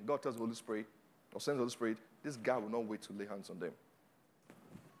preaching. God tells the Holy Spirit, or sends the Holy Spirit, this guy will not wait to lay hands on them.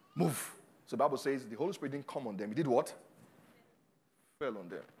 Move. So the Bible says the Holy Spirit didn't come on them. He did what? Fell on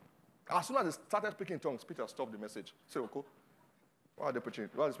them. As soon as they started speaking in tongues, Peter stopped the message. Say, okay, why are they preaching?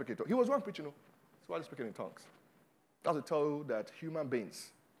 Why are they speaking in tongues? He was one preaching, no? So why are they speaking in tongues? That's to tell you that human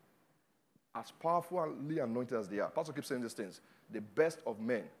beings, as powerfully anointed as they are, Pastor keeps saying these things, the best of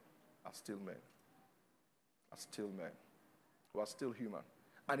men are still men. Are still men. Who are still human.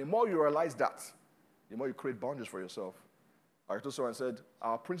 And the more you realize that, the more you create boundaries for yourself. I told someone, said,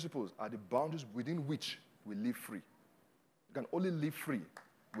 our principles are the boundaries within which we live free. You can only live free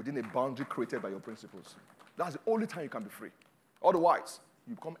within a boundary created by your principles. That's the only time you can be free. Otherwise,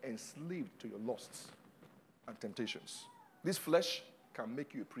 you become enslaved to your lusts and temptations. This flesh can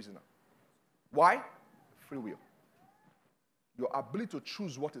make you a prisoner. Why? Free will. Your ability to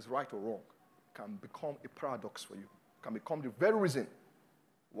choose what is right or wrong can become a paradox for you. Can become the very reason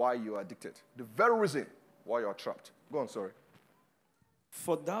why you are addicted. The very reason why you are trapped. Go on, sorry.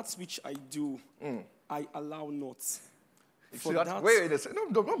 For that which I do, I allow not. Wait, no,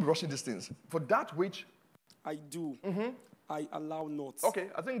 don't be rushing these things. For that which I do, I allow not. Okay,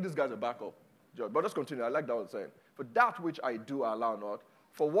 I think this guy's a backup, George. But let's continue. I like that what I'm saying. For that which I do, I allow not.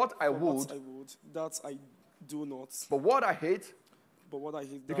 For what I would, that I do not. But what I hate, but what I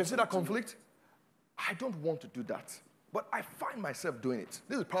hate. You can see that conflict? I don't want to do that. But I find myself doing it.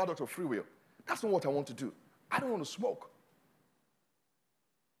 This is the paradox of free will. That's not what I want to do. I don't want to smoke.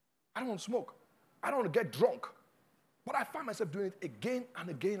 I don't want to smoke. I don't want to get drunk. But I find myself doing it again and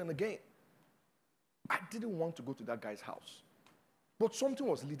again and again. I didn't want to go to that guy's house. But something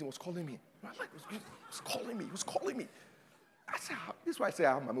was leading, was calling me. I was like, it was calling me. It was calling me. I said, this is why I say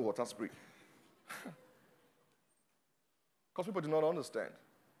I have my own water spray. Because people do not understand.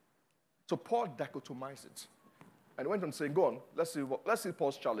 So Paul dichotomized it. And went on saying, go on, let's see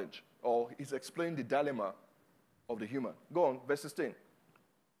Paul's challenge. Or he's explaining the dilemma of the human. Go on, verse 16.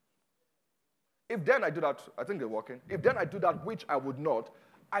 If then I do that, I think they're working. If then I do that which I would not,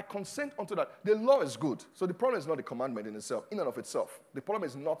 I consent unto that. The law is good. So the problem is not the commandment in itself, in and of itself. The problem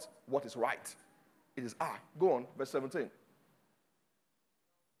is not what is right. It is I. Go on, verse 17.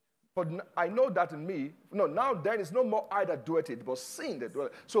 But I know that in me, no, now then it's no more I that doeth it, but sin that doeth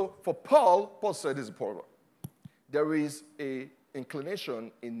it. So for Paul said this is a problem. There is an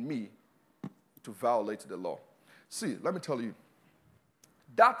inclination in me to violate the law. See, let me tell you,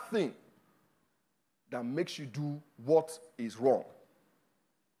 that thing that makes you do what is wrong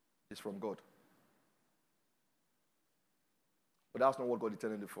is from God. But that's not what God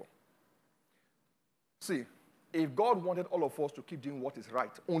intended it for. See, if God wanted all of us to keep doing what is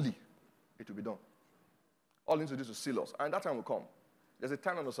right only, it will be done. All he needs to do is to seal us. And that time will come. There's a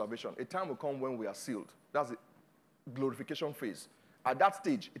time of salvation. A time will come when we are sealed. That's the glorification phase. At that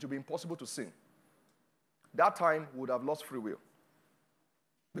stage, it will be impossible to sin. That time, we would have lost free will.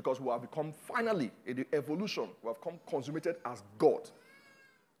 Because we have become, finally, in the evolution, we have become consummated as God.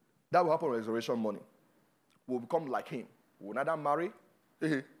 That will happen on resurrection morning. We will become like him. We will neither marry.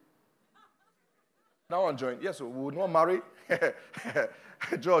 Now I'm joined. Yes, we will not marry.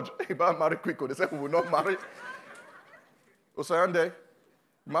 George, if I marry quick, they said we will not marry. Osayande,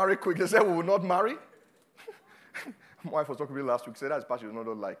 marry quick. They said we will not marry. My wife was talking to me last week. Said that's part you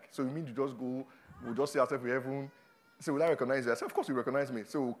don't like. So you mean to just go, we'll just see ourselves in heaven. So will I recognize you? I said, of course you recognize me.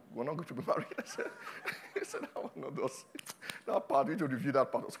 So we're not going to be married. I said that one not does. That part, we need to review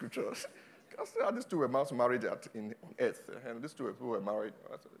that part of scriptures. I said, these two were married on earth. And these two people were married.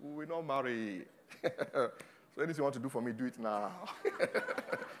 I said, we will not marry. So anything you want to do for me, do it now.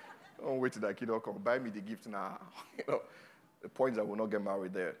 Don't wait till that kid will come. Buy me the gift now. The point is that we'll not get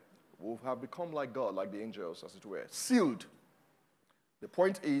married there. We'll have become like God, like the angels, as it were. Sealed. The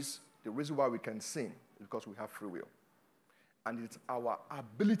point is, the reason why we can sin is because we have free will. And it's our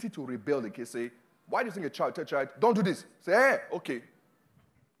ability to rebel. They can say, why do you think a child, tell a child, don't do this? Say, hey, okay.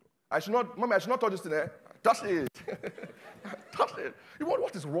 Mommy, I should not touch this thing, eh? Touch it. Touch it.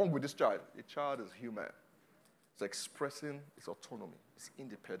 What is wrong with this child? A child is human. It's expressing its autonomy, its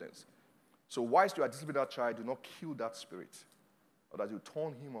independence. So whilst you are disciplining that child, do not kill that spirit. Or that you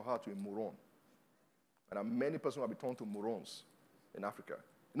turn him or her to a moron. And there are many persons who have been turned to morons in Africa.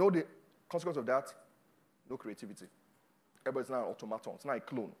 You know the consequence of that? No creativity. Everybody's now an automaton. It's not a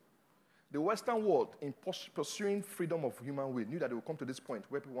clone. The Western world, in pursuing freedom of human will, knew that they would come to this point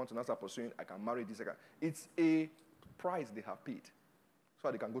where people want to now start pursuing, I can marry this, I can. It's a price they have paid so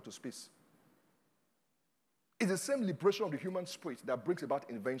that they can go to space. It's the same liberation of the human spirit that brings about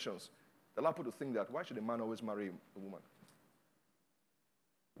inventions. That allow people to think that, why should a man always marry a woman?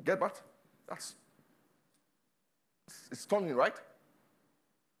 Get that? It's stunning, right?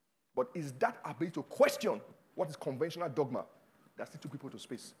 But is that ability to question what is conventional dogma that still took people to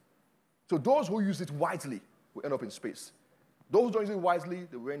space? So those who use it wisely will end up in space. Those who don't use it wisely,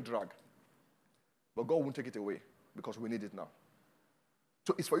 they will end drag. But God won't take it away because we need it now.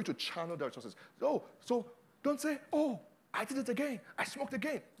 So it's for you to channel the resources. So don't say, oh, I did it again. I smoked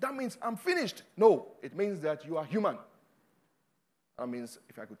again. That means I'm finished. No, it means that you are human. That means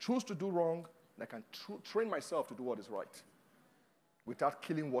if I could choose to do wrong, then I can train myself to do what is right without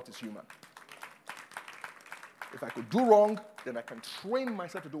killing what is human. If I could do wrong, then I can train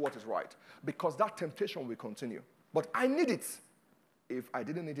myself to do what is right because that temptation will continue. But I need it. If I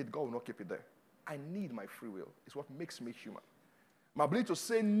didn't need it, God will not keep it there. I need my free will. It's what makes me human. My ability to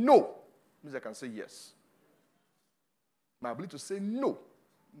say no means I can say yes. My ability to say no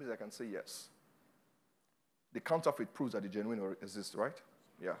means I can say yes. The counterfeit proves that the genuine exists, right?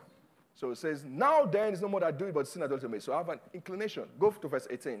 Yeah. So it says, now then is no more that I do it, but sin that dwells in me. So I have an inclination. Go to verse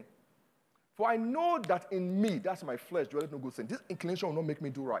 18. For I know that in me, that's my flesh, dwelleth no good thing. This inclination will not make me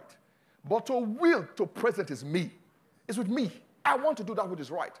do right. But to will, to present is me. It's with me. I want to do that which is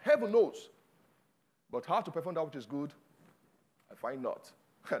right. Heaven knows. But how to perform that which is good, I find not.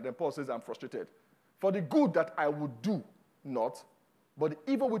 And then Paul says, I'm frustrated. For the good that I would do not, but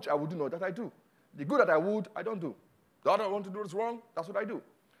the evil which I would do not, that I do. The good that I would, I don't do. The other I want to do is wrong, that's what I do.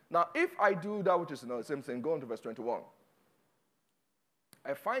 Now, if I do that which is the same thing, go on to verse 21.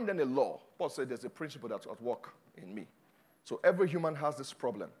 I find then a law. Paul said there's a principle that's at work in me. So every human has this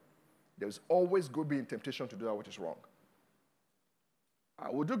problem. There's always going to be in temptation to do that which is wrong. I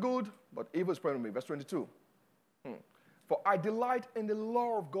will do good, but evil is present in me. Verse 22. For I delight in the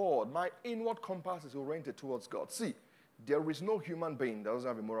law of God. My inward compass is oriented towards God. See, there is no human being that doesn't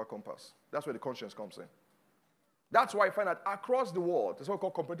have a moral compass. That's where the conscience comes in. That's why I find that across the world, that's what we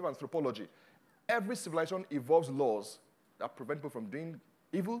call comparative anthropology, every civilization evolves laws that prevent people from doing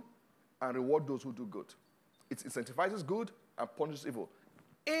evil and reward those who do good. It incentivizes good and punishes evil,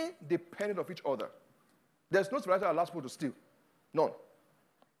 independent of each other. There's no civilization that allows people to steal. None.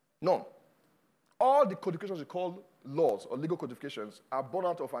 None. All the codifications you call laws or legal codifications are born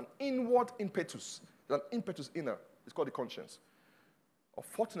out of an inward impetus. There's an impetus inner. It's called the conscience.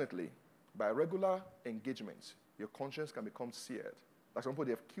 Unfortunately, by regular engagement, your conscience can become seared. Like some people,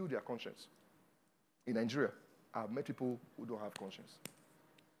 they have killed their conscience. In Nigeria, I've met people who don't have conscience.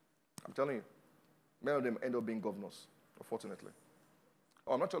 I'm telling you, many of them end up being governors, unfortunately.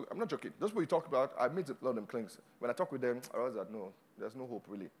 Oh, I'm not joking. Those people you talk about, I've met a lot of them claims. When I talk with them, I realize that no, there's no hope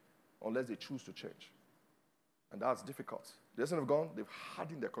really, unless they choose to change. And that's difficult. The essence of God, they've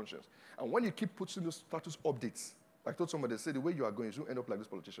hardened their conscience. And when you keep putting those status updates, like I told somebody, they say the way you are going, you end up like these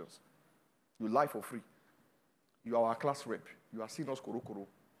politicians. You lie for free. You are our class rep. You are seeing us koro.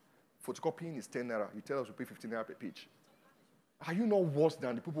 Photocopying is 10 naira. You tell us we pay 15 naira per page. Are you not worse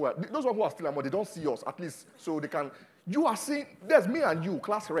than the people those who are still among, they don't see us, at least, so they can, you are seeing, there's me and you,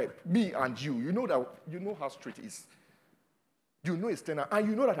 class rep, me and you. You know how straight it is. You know it's 10 naira, and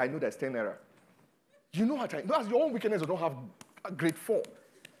you know that I know that it's 10 naira. You know what that's your own wickedness, you don't have a grade 4.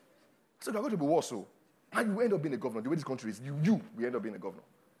 So they're going to be worse, so. And you end up being a governor. The way this country is, you will end up being a governor.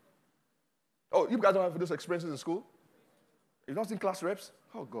 Oh, you guys don't have those experiences in school? You've not seen class reps?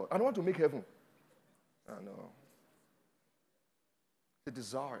 Oh, God. I don't want to make heaven. I know. The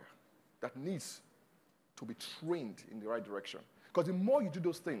desire that needs to be trained in the right direction. Because the more you do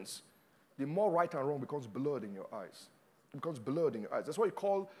those things, the more right and wrong becomes blurred in your eyes. It becomes blurred in your eyes. That's what you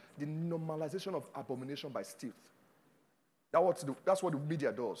call the normalization of abomination by stealth. That's what the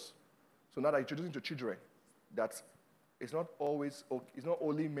media does. So now that you're introducing to children that it's not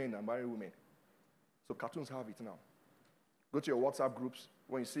only men that marry women. So cartoons have it now. Go to your WhatsApp groups.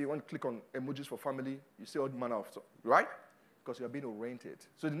 When you click on emojis for family, you see all manner of stuff, right? Because you are being oriented.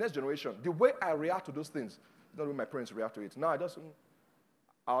 So the next generation, the way I react to those things is not the way my parents react to it. Now,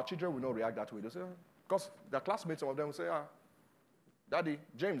 our children will not react that way. They say, because their classmates, some of them will say, Daddy,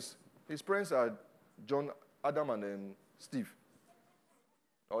 James, his parents are John, Adam, and Steve.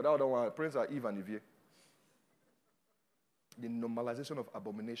 Or that other one, parents are Eve and Evie. The normalization of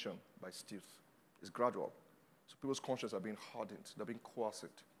abomination by stealth is gradual. So people's consciences are being hardened. They're being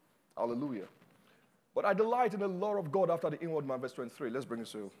coerced. Hallelujah. But I delight in the law of God after the inward man, verse 23. Let's bring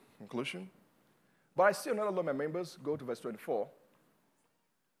this to conclusion. But I see another law, my members. Go to verse 24.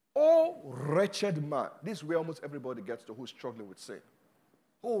 Oh, wretched man. This is where almost everybody gets to who's struggling with sin.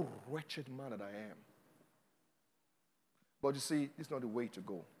 Oh, wretched man that I am. But you see, this is not the way to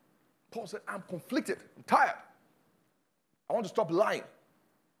go. Paul said, I'm conflicted. I'm tired. I want to stop lying.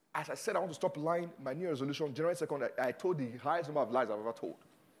 As I said, I want to stop lying. My new resolution, January 2nd, I told the highest number of lies I've ever told.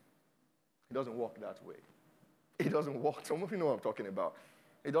 It doesn't work that way. It doesn't work. Some of you know what I'm talking about.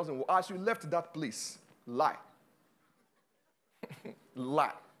 It doesn't work. As you left that place, lie.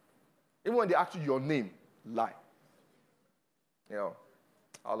 Lie. Even when they ask you your name, lie. You know,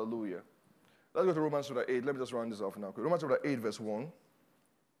 hallelujah. Let's go to Romans chapter 8. Let me just round this off now. Romans chapter 8, verse 1.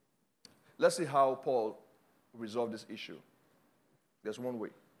 Let's see how Paul resolved this issue. There's one way.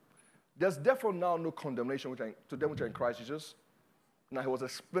 There's therefore now no condemnation to them which are in Christ Jesus. Now he was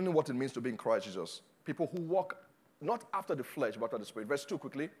explaining what it means to be in Christ Jesus. People who walk not after the flesh, but after the Spirit. Verse 2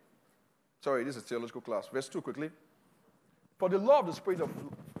 quickly. Sorry, this is a theological class. Verse 2 quickly. For the law of the Spirit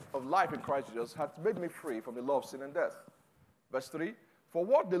of life in Christ Jesus hath made me free from the law of sin and death. Verse 3. For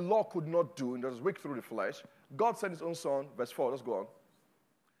what the law could not do, and that was weak through the flesh, God sent his own Son. Verse 4, let's go on.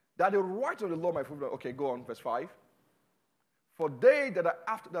 That the right of the law might fulfill. Okay, go on. Verse 5. For they that are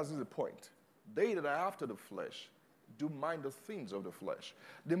after, that's the point. They that are after the flesh do mind the things of the flesh.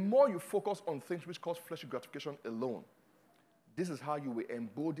 The more you focus on things which cause fleshly gratification alone, this is how you will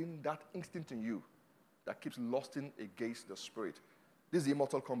embolden that instinct in you that keeps lusting against the spirit. This is the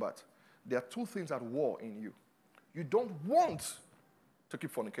immortal combat. There are two things at war in you. You don't want to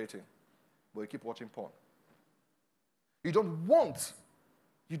keep fornicating, but you keep watching porn. You don't want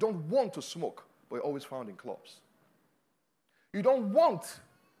to smoke, but you're always found in clubs. You don't want,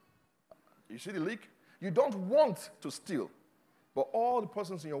 you see the leak? You don't want to steal, but all the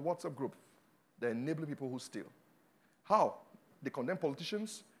persons in your WhatsApp group, they're enabling people who steal. How? They condemn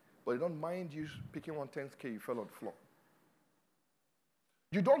politicians, but they don't mind you picking 1/10K you fell on the floor.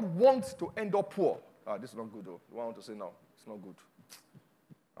 You don't want to end up poor. This is not good, though. I want to say no. It's not good.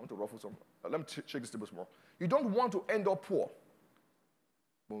 I want to ruffle some. Let me check this table more. You don't want to end up poor.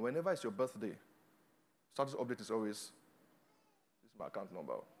 But whenever it's your birthday, status update is always, this is my account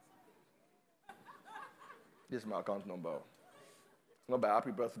number. This is my account number. It's not by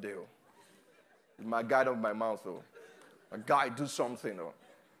happy birthday. It's my guide of my mouth. A guy, do something.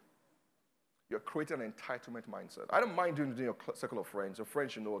 You're creating an entitlement mindset. I don't mind doing your circle of friends. Your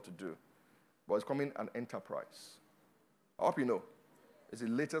friends should know what to do. But it's becoming an enterprise. I hope you know. It's the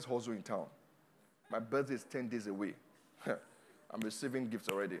latest hustle in town. My birthday is 10 days away. I'm receiving gifts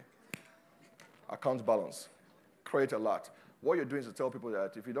already. Account balance. Create a lot. What you're doing is to tell people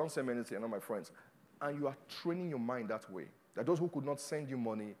that if you don't send me anything, you're not my friends. And you are training your mind that way. That those who could not send you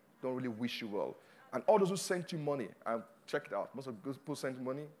money don't really wish you well. And all those who sent you money, and check it out, most of those people send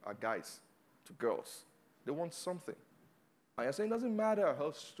money are guys to girls. They want something. And you're saying it doesn't matter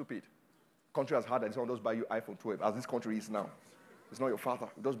how stupid. Country has had that someone does buy you iPhone 12, as this country is now. It's not your father.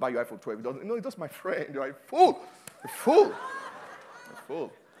 He does buy you iPhone 12. It's just my friend. You're a fool. A fool. A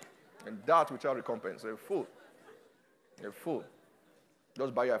fool. And that without recompense. You're a fool. You're a fool.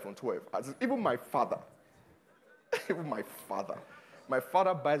 Just buy you iPhone 12. Even my father. Even my father. My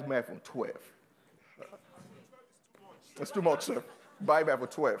father buys me iPhone 12. It's too much, sir. Buy me iPhone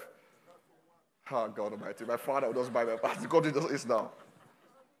 12. Oh, God Almighty. My father will just buy me iPhone. God is now.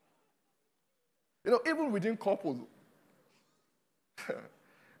 You know, even within couples,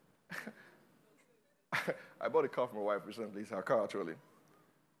 I bought a car for my wife recently. It's her car, actually.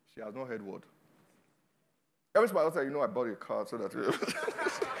 She has no head word. Every time I say, I bought a car so that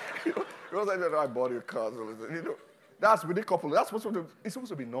I bought a car. So that's within couple. That's it's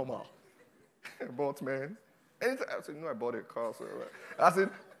supposed to be normal. But man, anytime I say, I bought a car. So I said,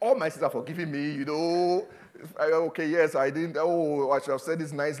 all my sisters are forgiving me. Okay, yes, I didn't. Oh, I should have said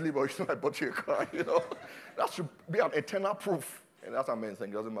this nicely, but I bought you a car. That should be an eternal proof. And that's a men's thing.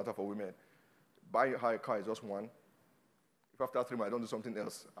 It doesn't matter for women. Buying a car is just one. If after 3 months I don't do something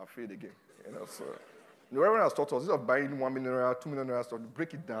else, I'll fail again. So the Reverend has taught us, instead of buying 1 million naira, 2 million naira stuff,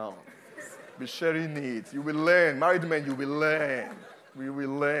 break it down. Be sharing it. You will learn. Married men, you will learn. We will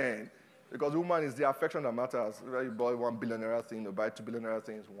learn. Because woman is the affection that matters. Whether you buy 1 billion naira thing or buy 2 billion naira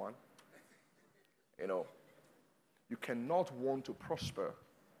thing is one. You cannot want to prosper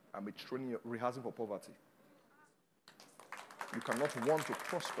and be rehearsing for poverty. You cannot want to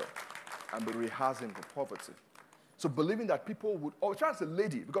prosper and be rehearsing for poverty. So believing that people would, try as a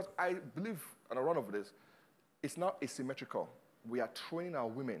lady, because I believe, and I run over this, it's not asymmetrical. We are training our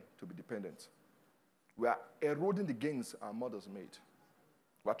women to be dependent. We are eroding the gains our mothers made.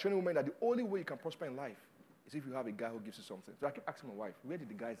 We are training women that the only way you can prosper in life is if you have a guy who gives you something. So I keep asking my wife, where did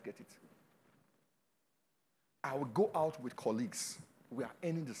the guys get it? I would go out with colleagues. We are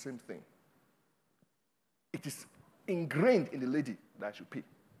earning the same thing. It is ingrained in the lady that I should pay.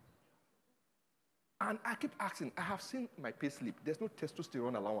 And I keep asking, I have seen my pay slip. There's no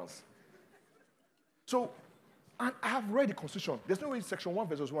testosterone allowance. So, and I have read the Constitution. There's no way Section 1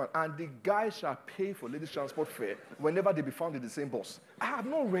 verses 1. And the guy shall pay for ladies' transport fare whenever they be found in the same bus. I have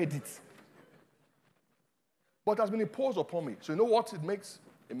not read it. But it has been imposed upon me. So you know what it makes?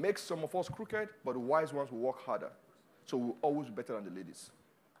 It makes some of us crooked, but the wise ones will work harder. So we'll always be better than the ladies.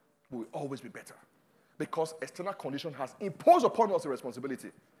 We'll always be better. Because external condition has imposed upon us a responsibility.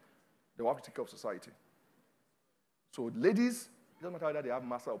 They will have to take care of society. So ladies, it doesn't matter whether they have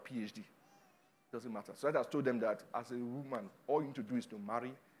master or PhD. It doesn't matter. So I just told them that as a woman, all you need to do is to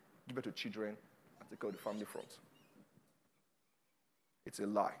marry, give birth to children, and take care of the family front. It's a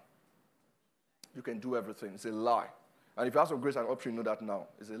lie. You can do everything. It's a lie. And if you have some grace and option, you know that now.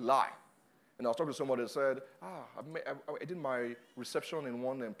 It's a lie. And I was talking to somebody that said, I did my reception in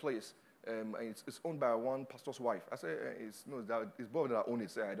one place. It's owned by one pastor's wife. I said, it's both that own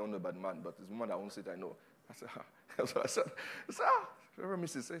it. Say, I don't know about the man, but it's the woman that owns it, I know. I said, so I said, Reverend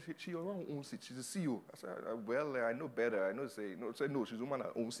Mrs. said, she owns it. She's a CEO. I said, well, I know better. I know. Say no, she's the woman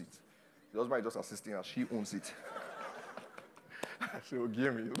that owns it. The husband is just assisting her. She owns it. I said, oh,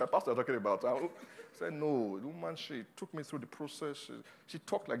 give me. My pastor talking about. I said, no, the woman, she took me through the process. She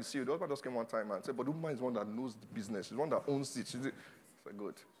talked like the CEO. The husband just came one time and said, but the woman is the one that knows the business. She's the one that owns it. I said,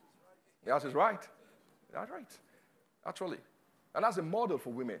 good. Yeah, she's right. That's right. Actually. And that's a model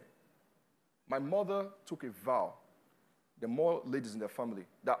for women. My mother took a vow, the more ladies in their family,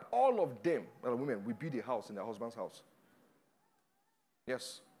 that all of them, that are women, will build a house in their husband's house.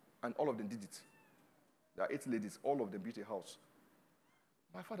 Yes. And all of them did it. There are 8 ladies, all of them built a house.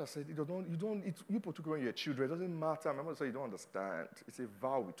 My father said, you particularly your children, it doesn't matter. My mother said, you don't understand. It's a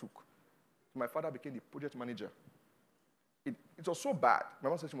vow we took. So my father became the project manager. It was so bad. My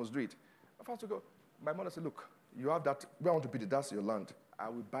mother said she must do it. My mother said, look, you have that, where I want to build it, that's your land. I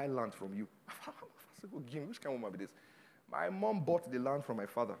will buy land from you. I said, oh, give me, which kind of woman be this? My mom bought the land from my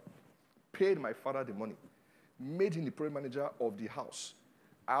father, paid my father the money, made him the project manager of the house.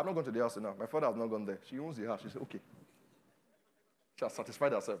 I have not gone to the house enough. My father has not gone there. She owns the house. She said, okay. She has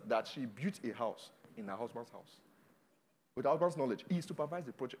satisfied herself that she built a house in her husband's house. With her husband's knowledge, he supervised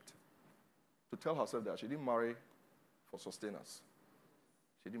the project to tell herself that she didn't marry for sustenance.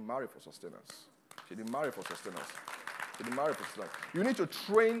 She didn't marry for sustenance. She didn't marry for sustenance. She didn't marry for sustenance. You need to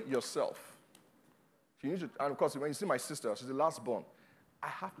train yourself. You need to, and of course, when you see my sister, she's the last born. I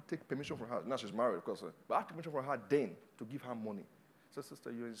have to take permission from her. Now she's married, of course. But I have to take permission from her then to give her money. I said,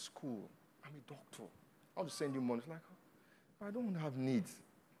 sister, you're in school. I'm a doctor. I want to send you money. She's like, I don't have needs.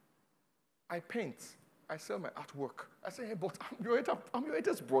 I paint. I sell my artwork. I say, hey, but I'm your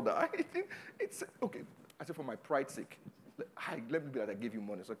eldest brother. It's okay. I said, for my pride's sake, let me be that I gave you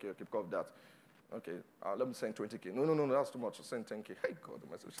money. It's okay, because of that. Okay, let me send 20K. No, that's too much. I'll send 10K. Hey, God, the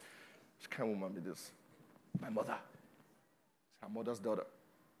message. Which kind of woman be this? My mother. It's her mother's daughter.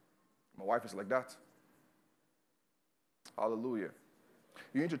 My wife is like that. Hallelujah.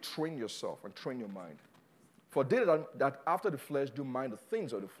 You need to train yourself and train your mind. For they that after the flesh do mind the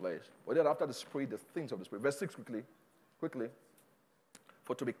things of the flesh, but that after the spirit, the things of the spirit. Verse 6 quickly.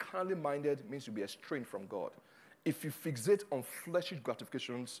 For to be carnally minded means to be estranged from God. If you fixate on fleshly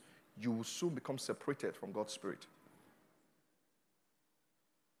gratifications, you will soon become separated from God's spirit.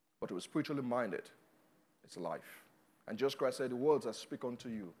 But to be spiritually minded, it's life. And Jesus Christ said, the words I speak unto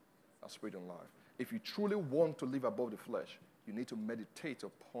you are spirit and life. If you truly want to live above the flesh, you need to meditate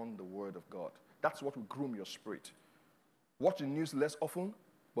upon the word of God. That's what will groom your spirit. Watch the news less often,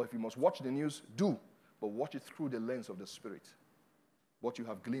 but if you must watch the news, do. But watch it through the lens of the spirit. What you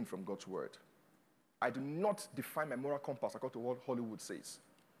have gleaned from God's word. I do not define my moral compass according to what Hollywood says,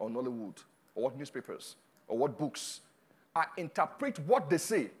 or Nollywood, or what newspapers, or what books. I interpret what they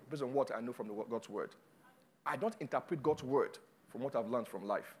say based on what I know from God's word. I don't interpret God's word from what I've learned from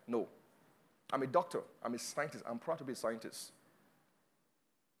life. No. I'm a doctor. I'm a scientist. I'm proud to be a scientist.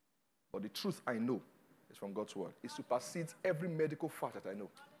 But the truth I know is from God's word. It supersedes every medical fact that I know.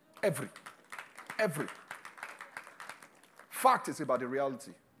 Every. Fact is about the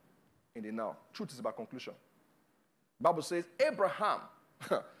reality in the now. Truth is about conclusion. The Bible says Abraham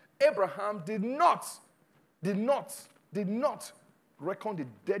did not reckon the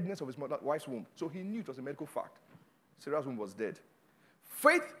deadness of his wife's womb. So he knew it was a medical fact. Sarah's womb was dead.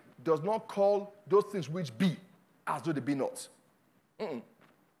 Faith does not call those things which be as though they be not. Do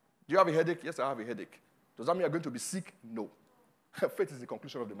you have a headache? Yes, I have a headache. Does that mean you're going to be sick? No. Faith is the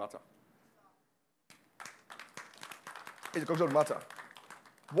conclusion of the matter. It's the conclusion of the matter.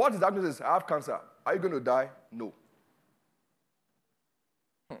 What is diagnosis? I have cancer. Are you going to die? No.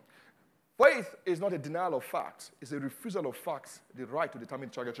 Faith is not a denial of facts. It's a refusal of facts, the right to determine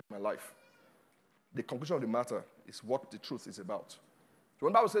the trajectory of my life. The conclusion of the matter is what the truth is about. So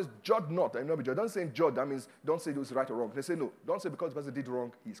when the Bible says, judge not, and not be judged, don't say judge, that means don't say it was right or wrong. They say no. Don't say because the person did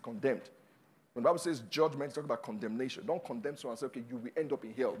wrong, he is condemned. When the Bible says judgment, it's talking about condemnation. Don't condemn someone and say, okay, you will end up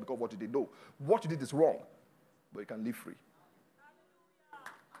in hell because of what you did. No. What you did is wrong, but you can live free.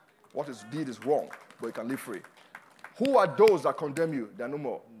 What you did is wrong, but you can live free. Who are those that condemn you? They are no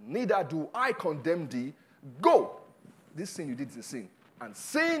more. Neither do I condemn thee. Go. This sin you did is a sin. And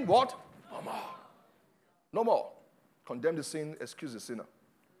sin what? No more. No more. Condemn the sin, excuse the sinner.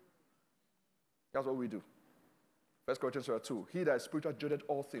 That's what we do. 1 Corinthians 2. He that is spiritual judgeth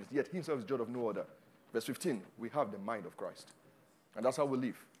all things, yet himself is judge of no other. Verse 15. We have the mind of Christ. And that's how we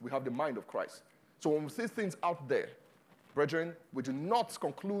live. We have the mind of Christ. So when we see things out there, brethren, we do not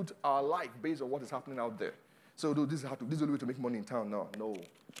conclude our life based on what is happening out there. So this is the only way to make money in town now. No.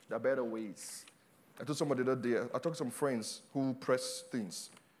 There are better ways. I told somebody that day, I talked to some friends who press things.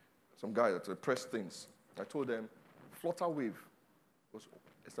 Some guys that press things. I told them, Flutter Wave was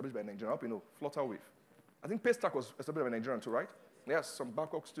established by Nigerian. I hope you know, Flutter Wave. I think Paystack was established by Nigerian too, right? Yes, some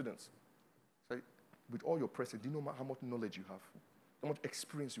Bangkok students. So with all your pressing, do you know how much knowledge you have? how much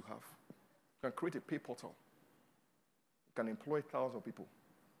experience you have. You can create a pay portal. You can employ thousands of people.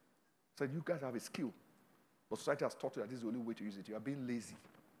 So you guys have a skill. But society has taught you that this is the only way to use it. You are being lazy.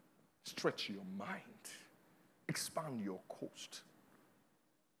 Stretch your mind. Expand your coast.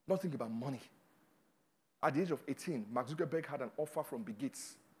 Not think about money. At the age of 18, Mark Zuckerberg had an offer from Bill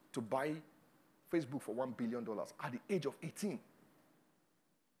Gates to buy Facebook for $1 billion at the age of 18.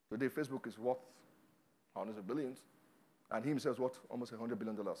 Today, Facebook is worth hundreds of billions, and he himself is worth almost $100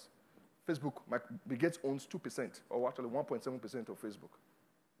 billion. Facebook, Bill Gates owns 2%, or actually 1.7% of Facebook.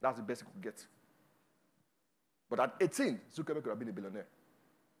 That's the best he could get. But at 18, Zuckerberg could have been a billionaire.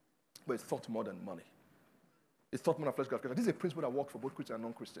 But it's thought more than money. It's thought more than flesh gratification. This is a principle that works for both Christians and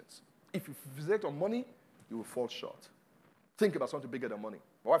non-Christians. If you fixate on money, you will fall short. Think about something bigger than money.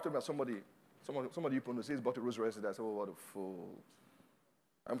 My wife told me that somebody you know says bought a Rolls Royce. I said, oh, what a fool.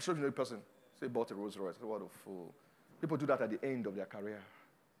 I'm sure you know a person say bought a Rolls Royce. I said, what a fool. People do that at the end of their career.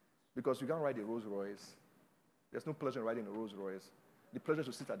 Because you can't ride a Rolls Royce. There's no pleasure in riding a Rolls Royce. The pleasure is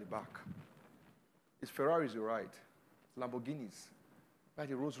to sit at the back. It's Ferraris you ride. It's Lamborghinis.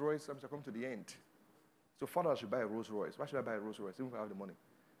 Ride a Rolls Royce, I come to the end. So father should buy a Rolls Royce. Why should I buy a Rolls Royce even if I have the money?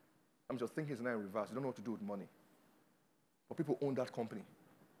 I'm just thinking it's now in reverse. You don't know what to do with money. But people own that company.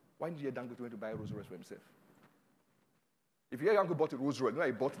 Why did you hear Dangote went to buy a Rolls Royce for himself? If you hear Dangote bought a Rolls Royce, you know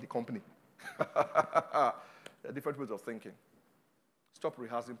he bought the company. There are different ways of thinking. Stop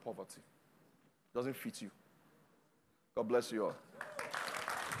rehearsing poverty. It doesn't fit you. God bless you all.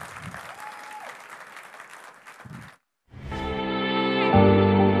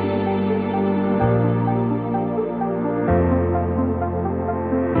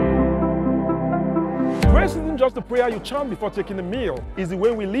 Grace isn't just the prayer you chant before taking a meal. It's the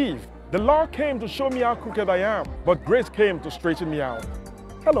way we live. The law came to show me how crooked I am, but grace came to straighten me out.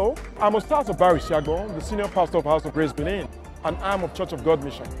 Hello, I'm Osas Obarisiagbon, the senior pastor of House of Grace Benin, and I'm of Church of God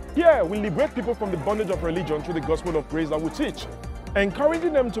Mission. Here, we liberate people from the bondage of religion through the gospel of grace that we teach,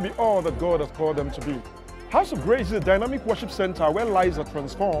 encouraging them to be all that God has called them to be. House of Grace is a dynamic worship center where lives are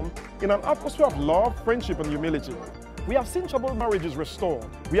transformed in an atmosphere of love, friendship, and humility. We have seen troubled marriages restored.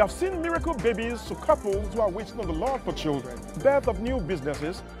 We have seen miracle babies to couples who are waiting on the Lord for children, birth of new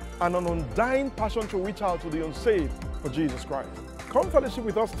businesses, and an undying passion to reach out to the unsaved for Jesus Christ. Come fellowship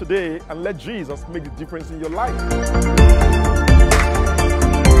with us today and let Jesus make the difference in your life.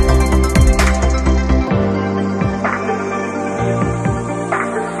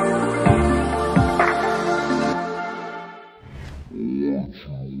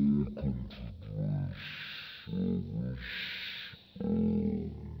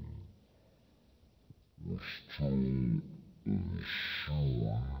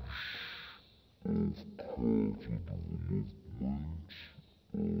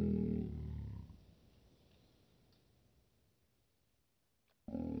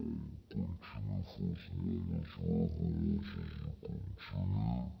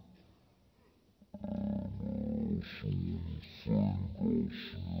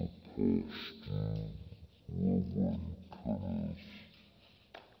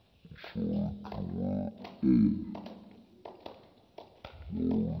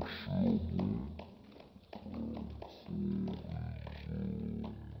 Thank you.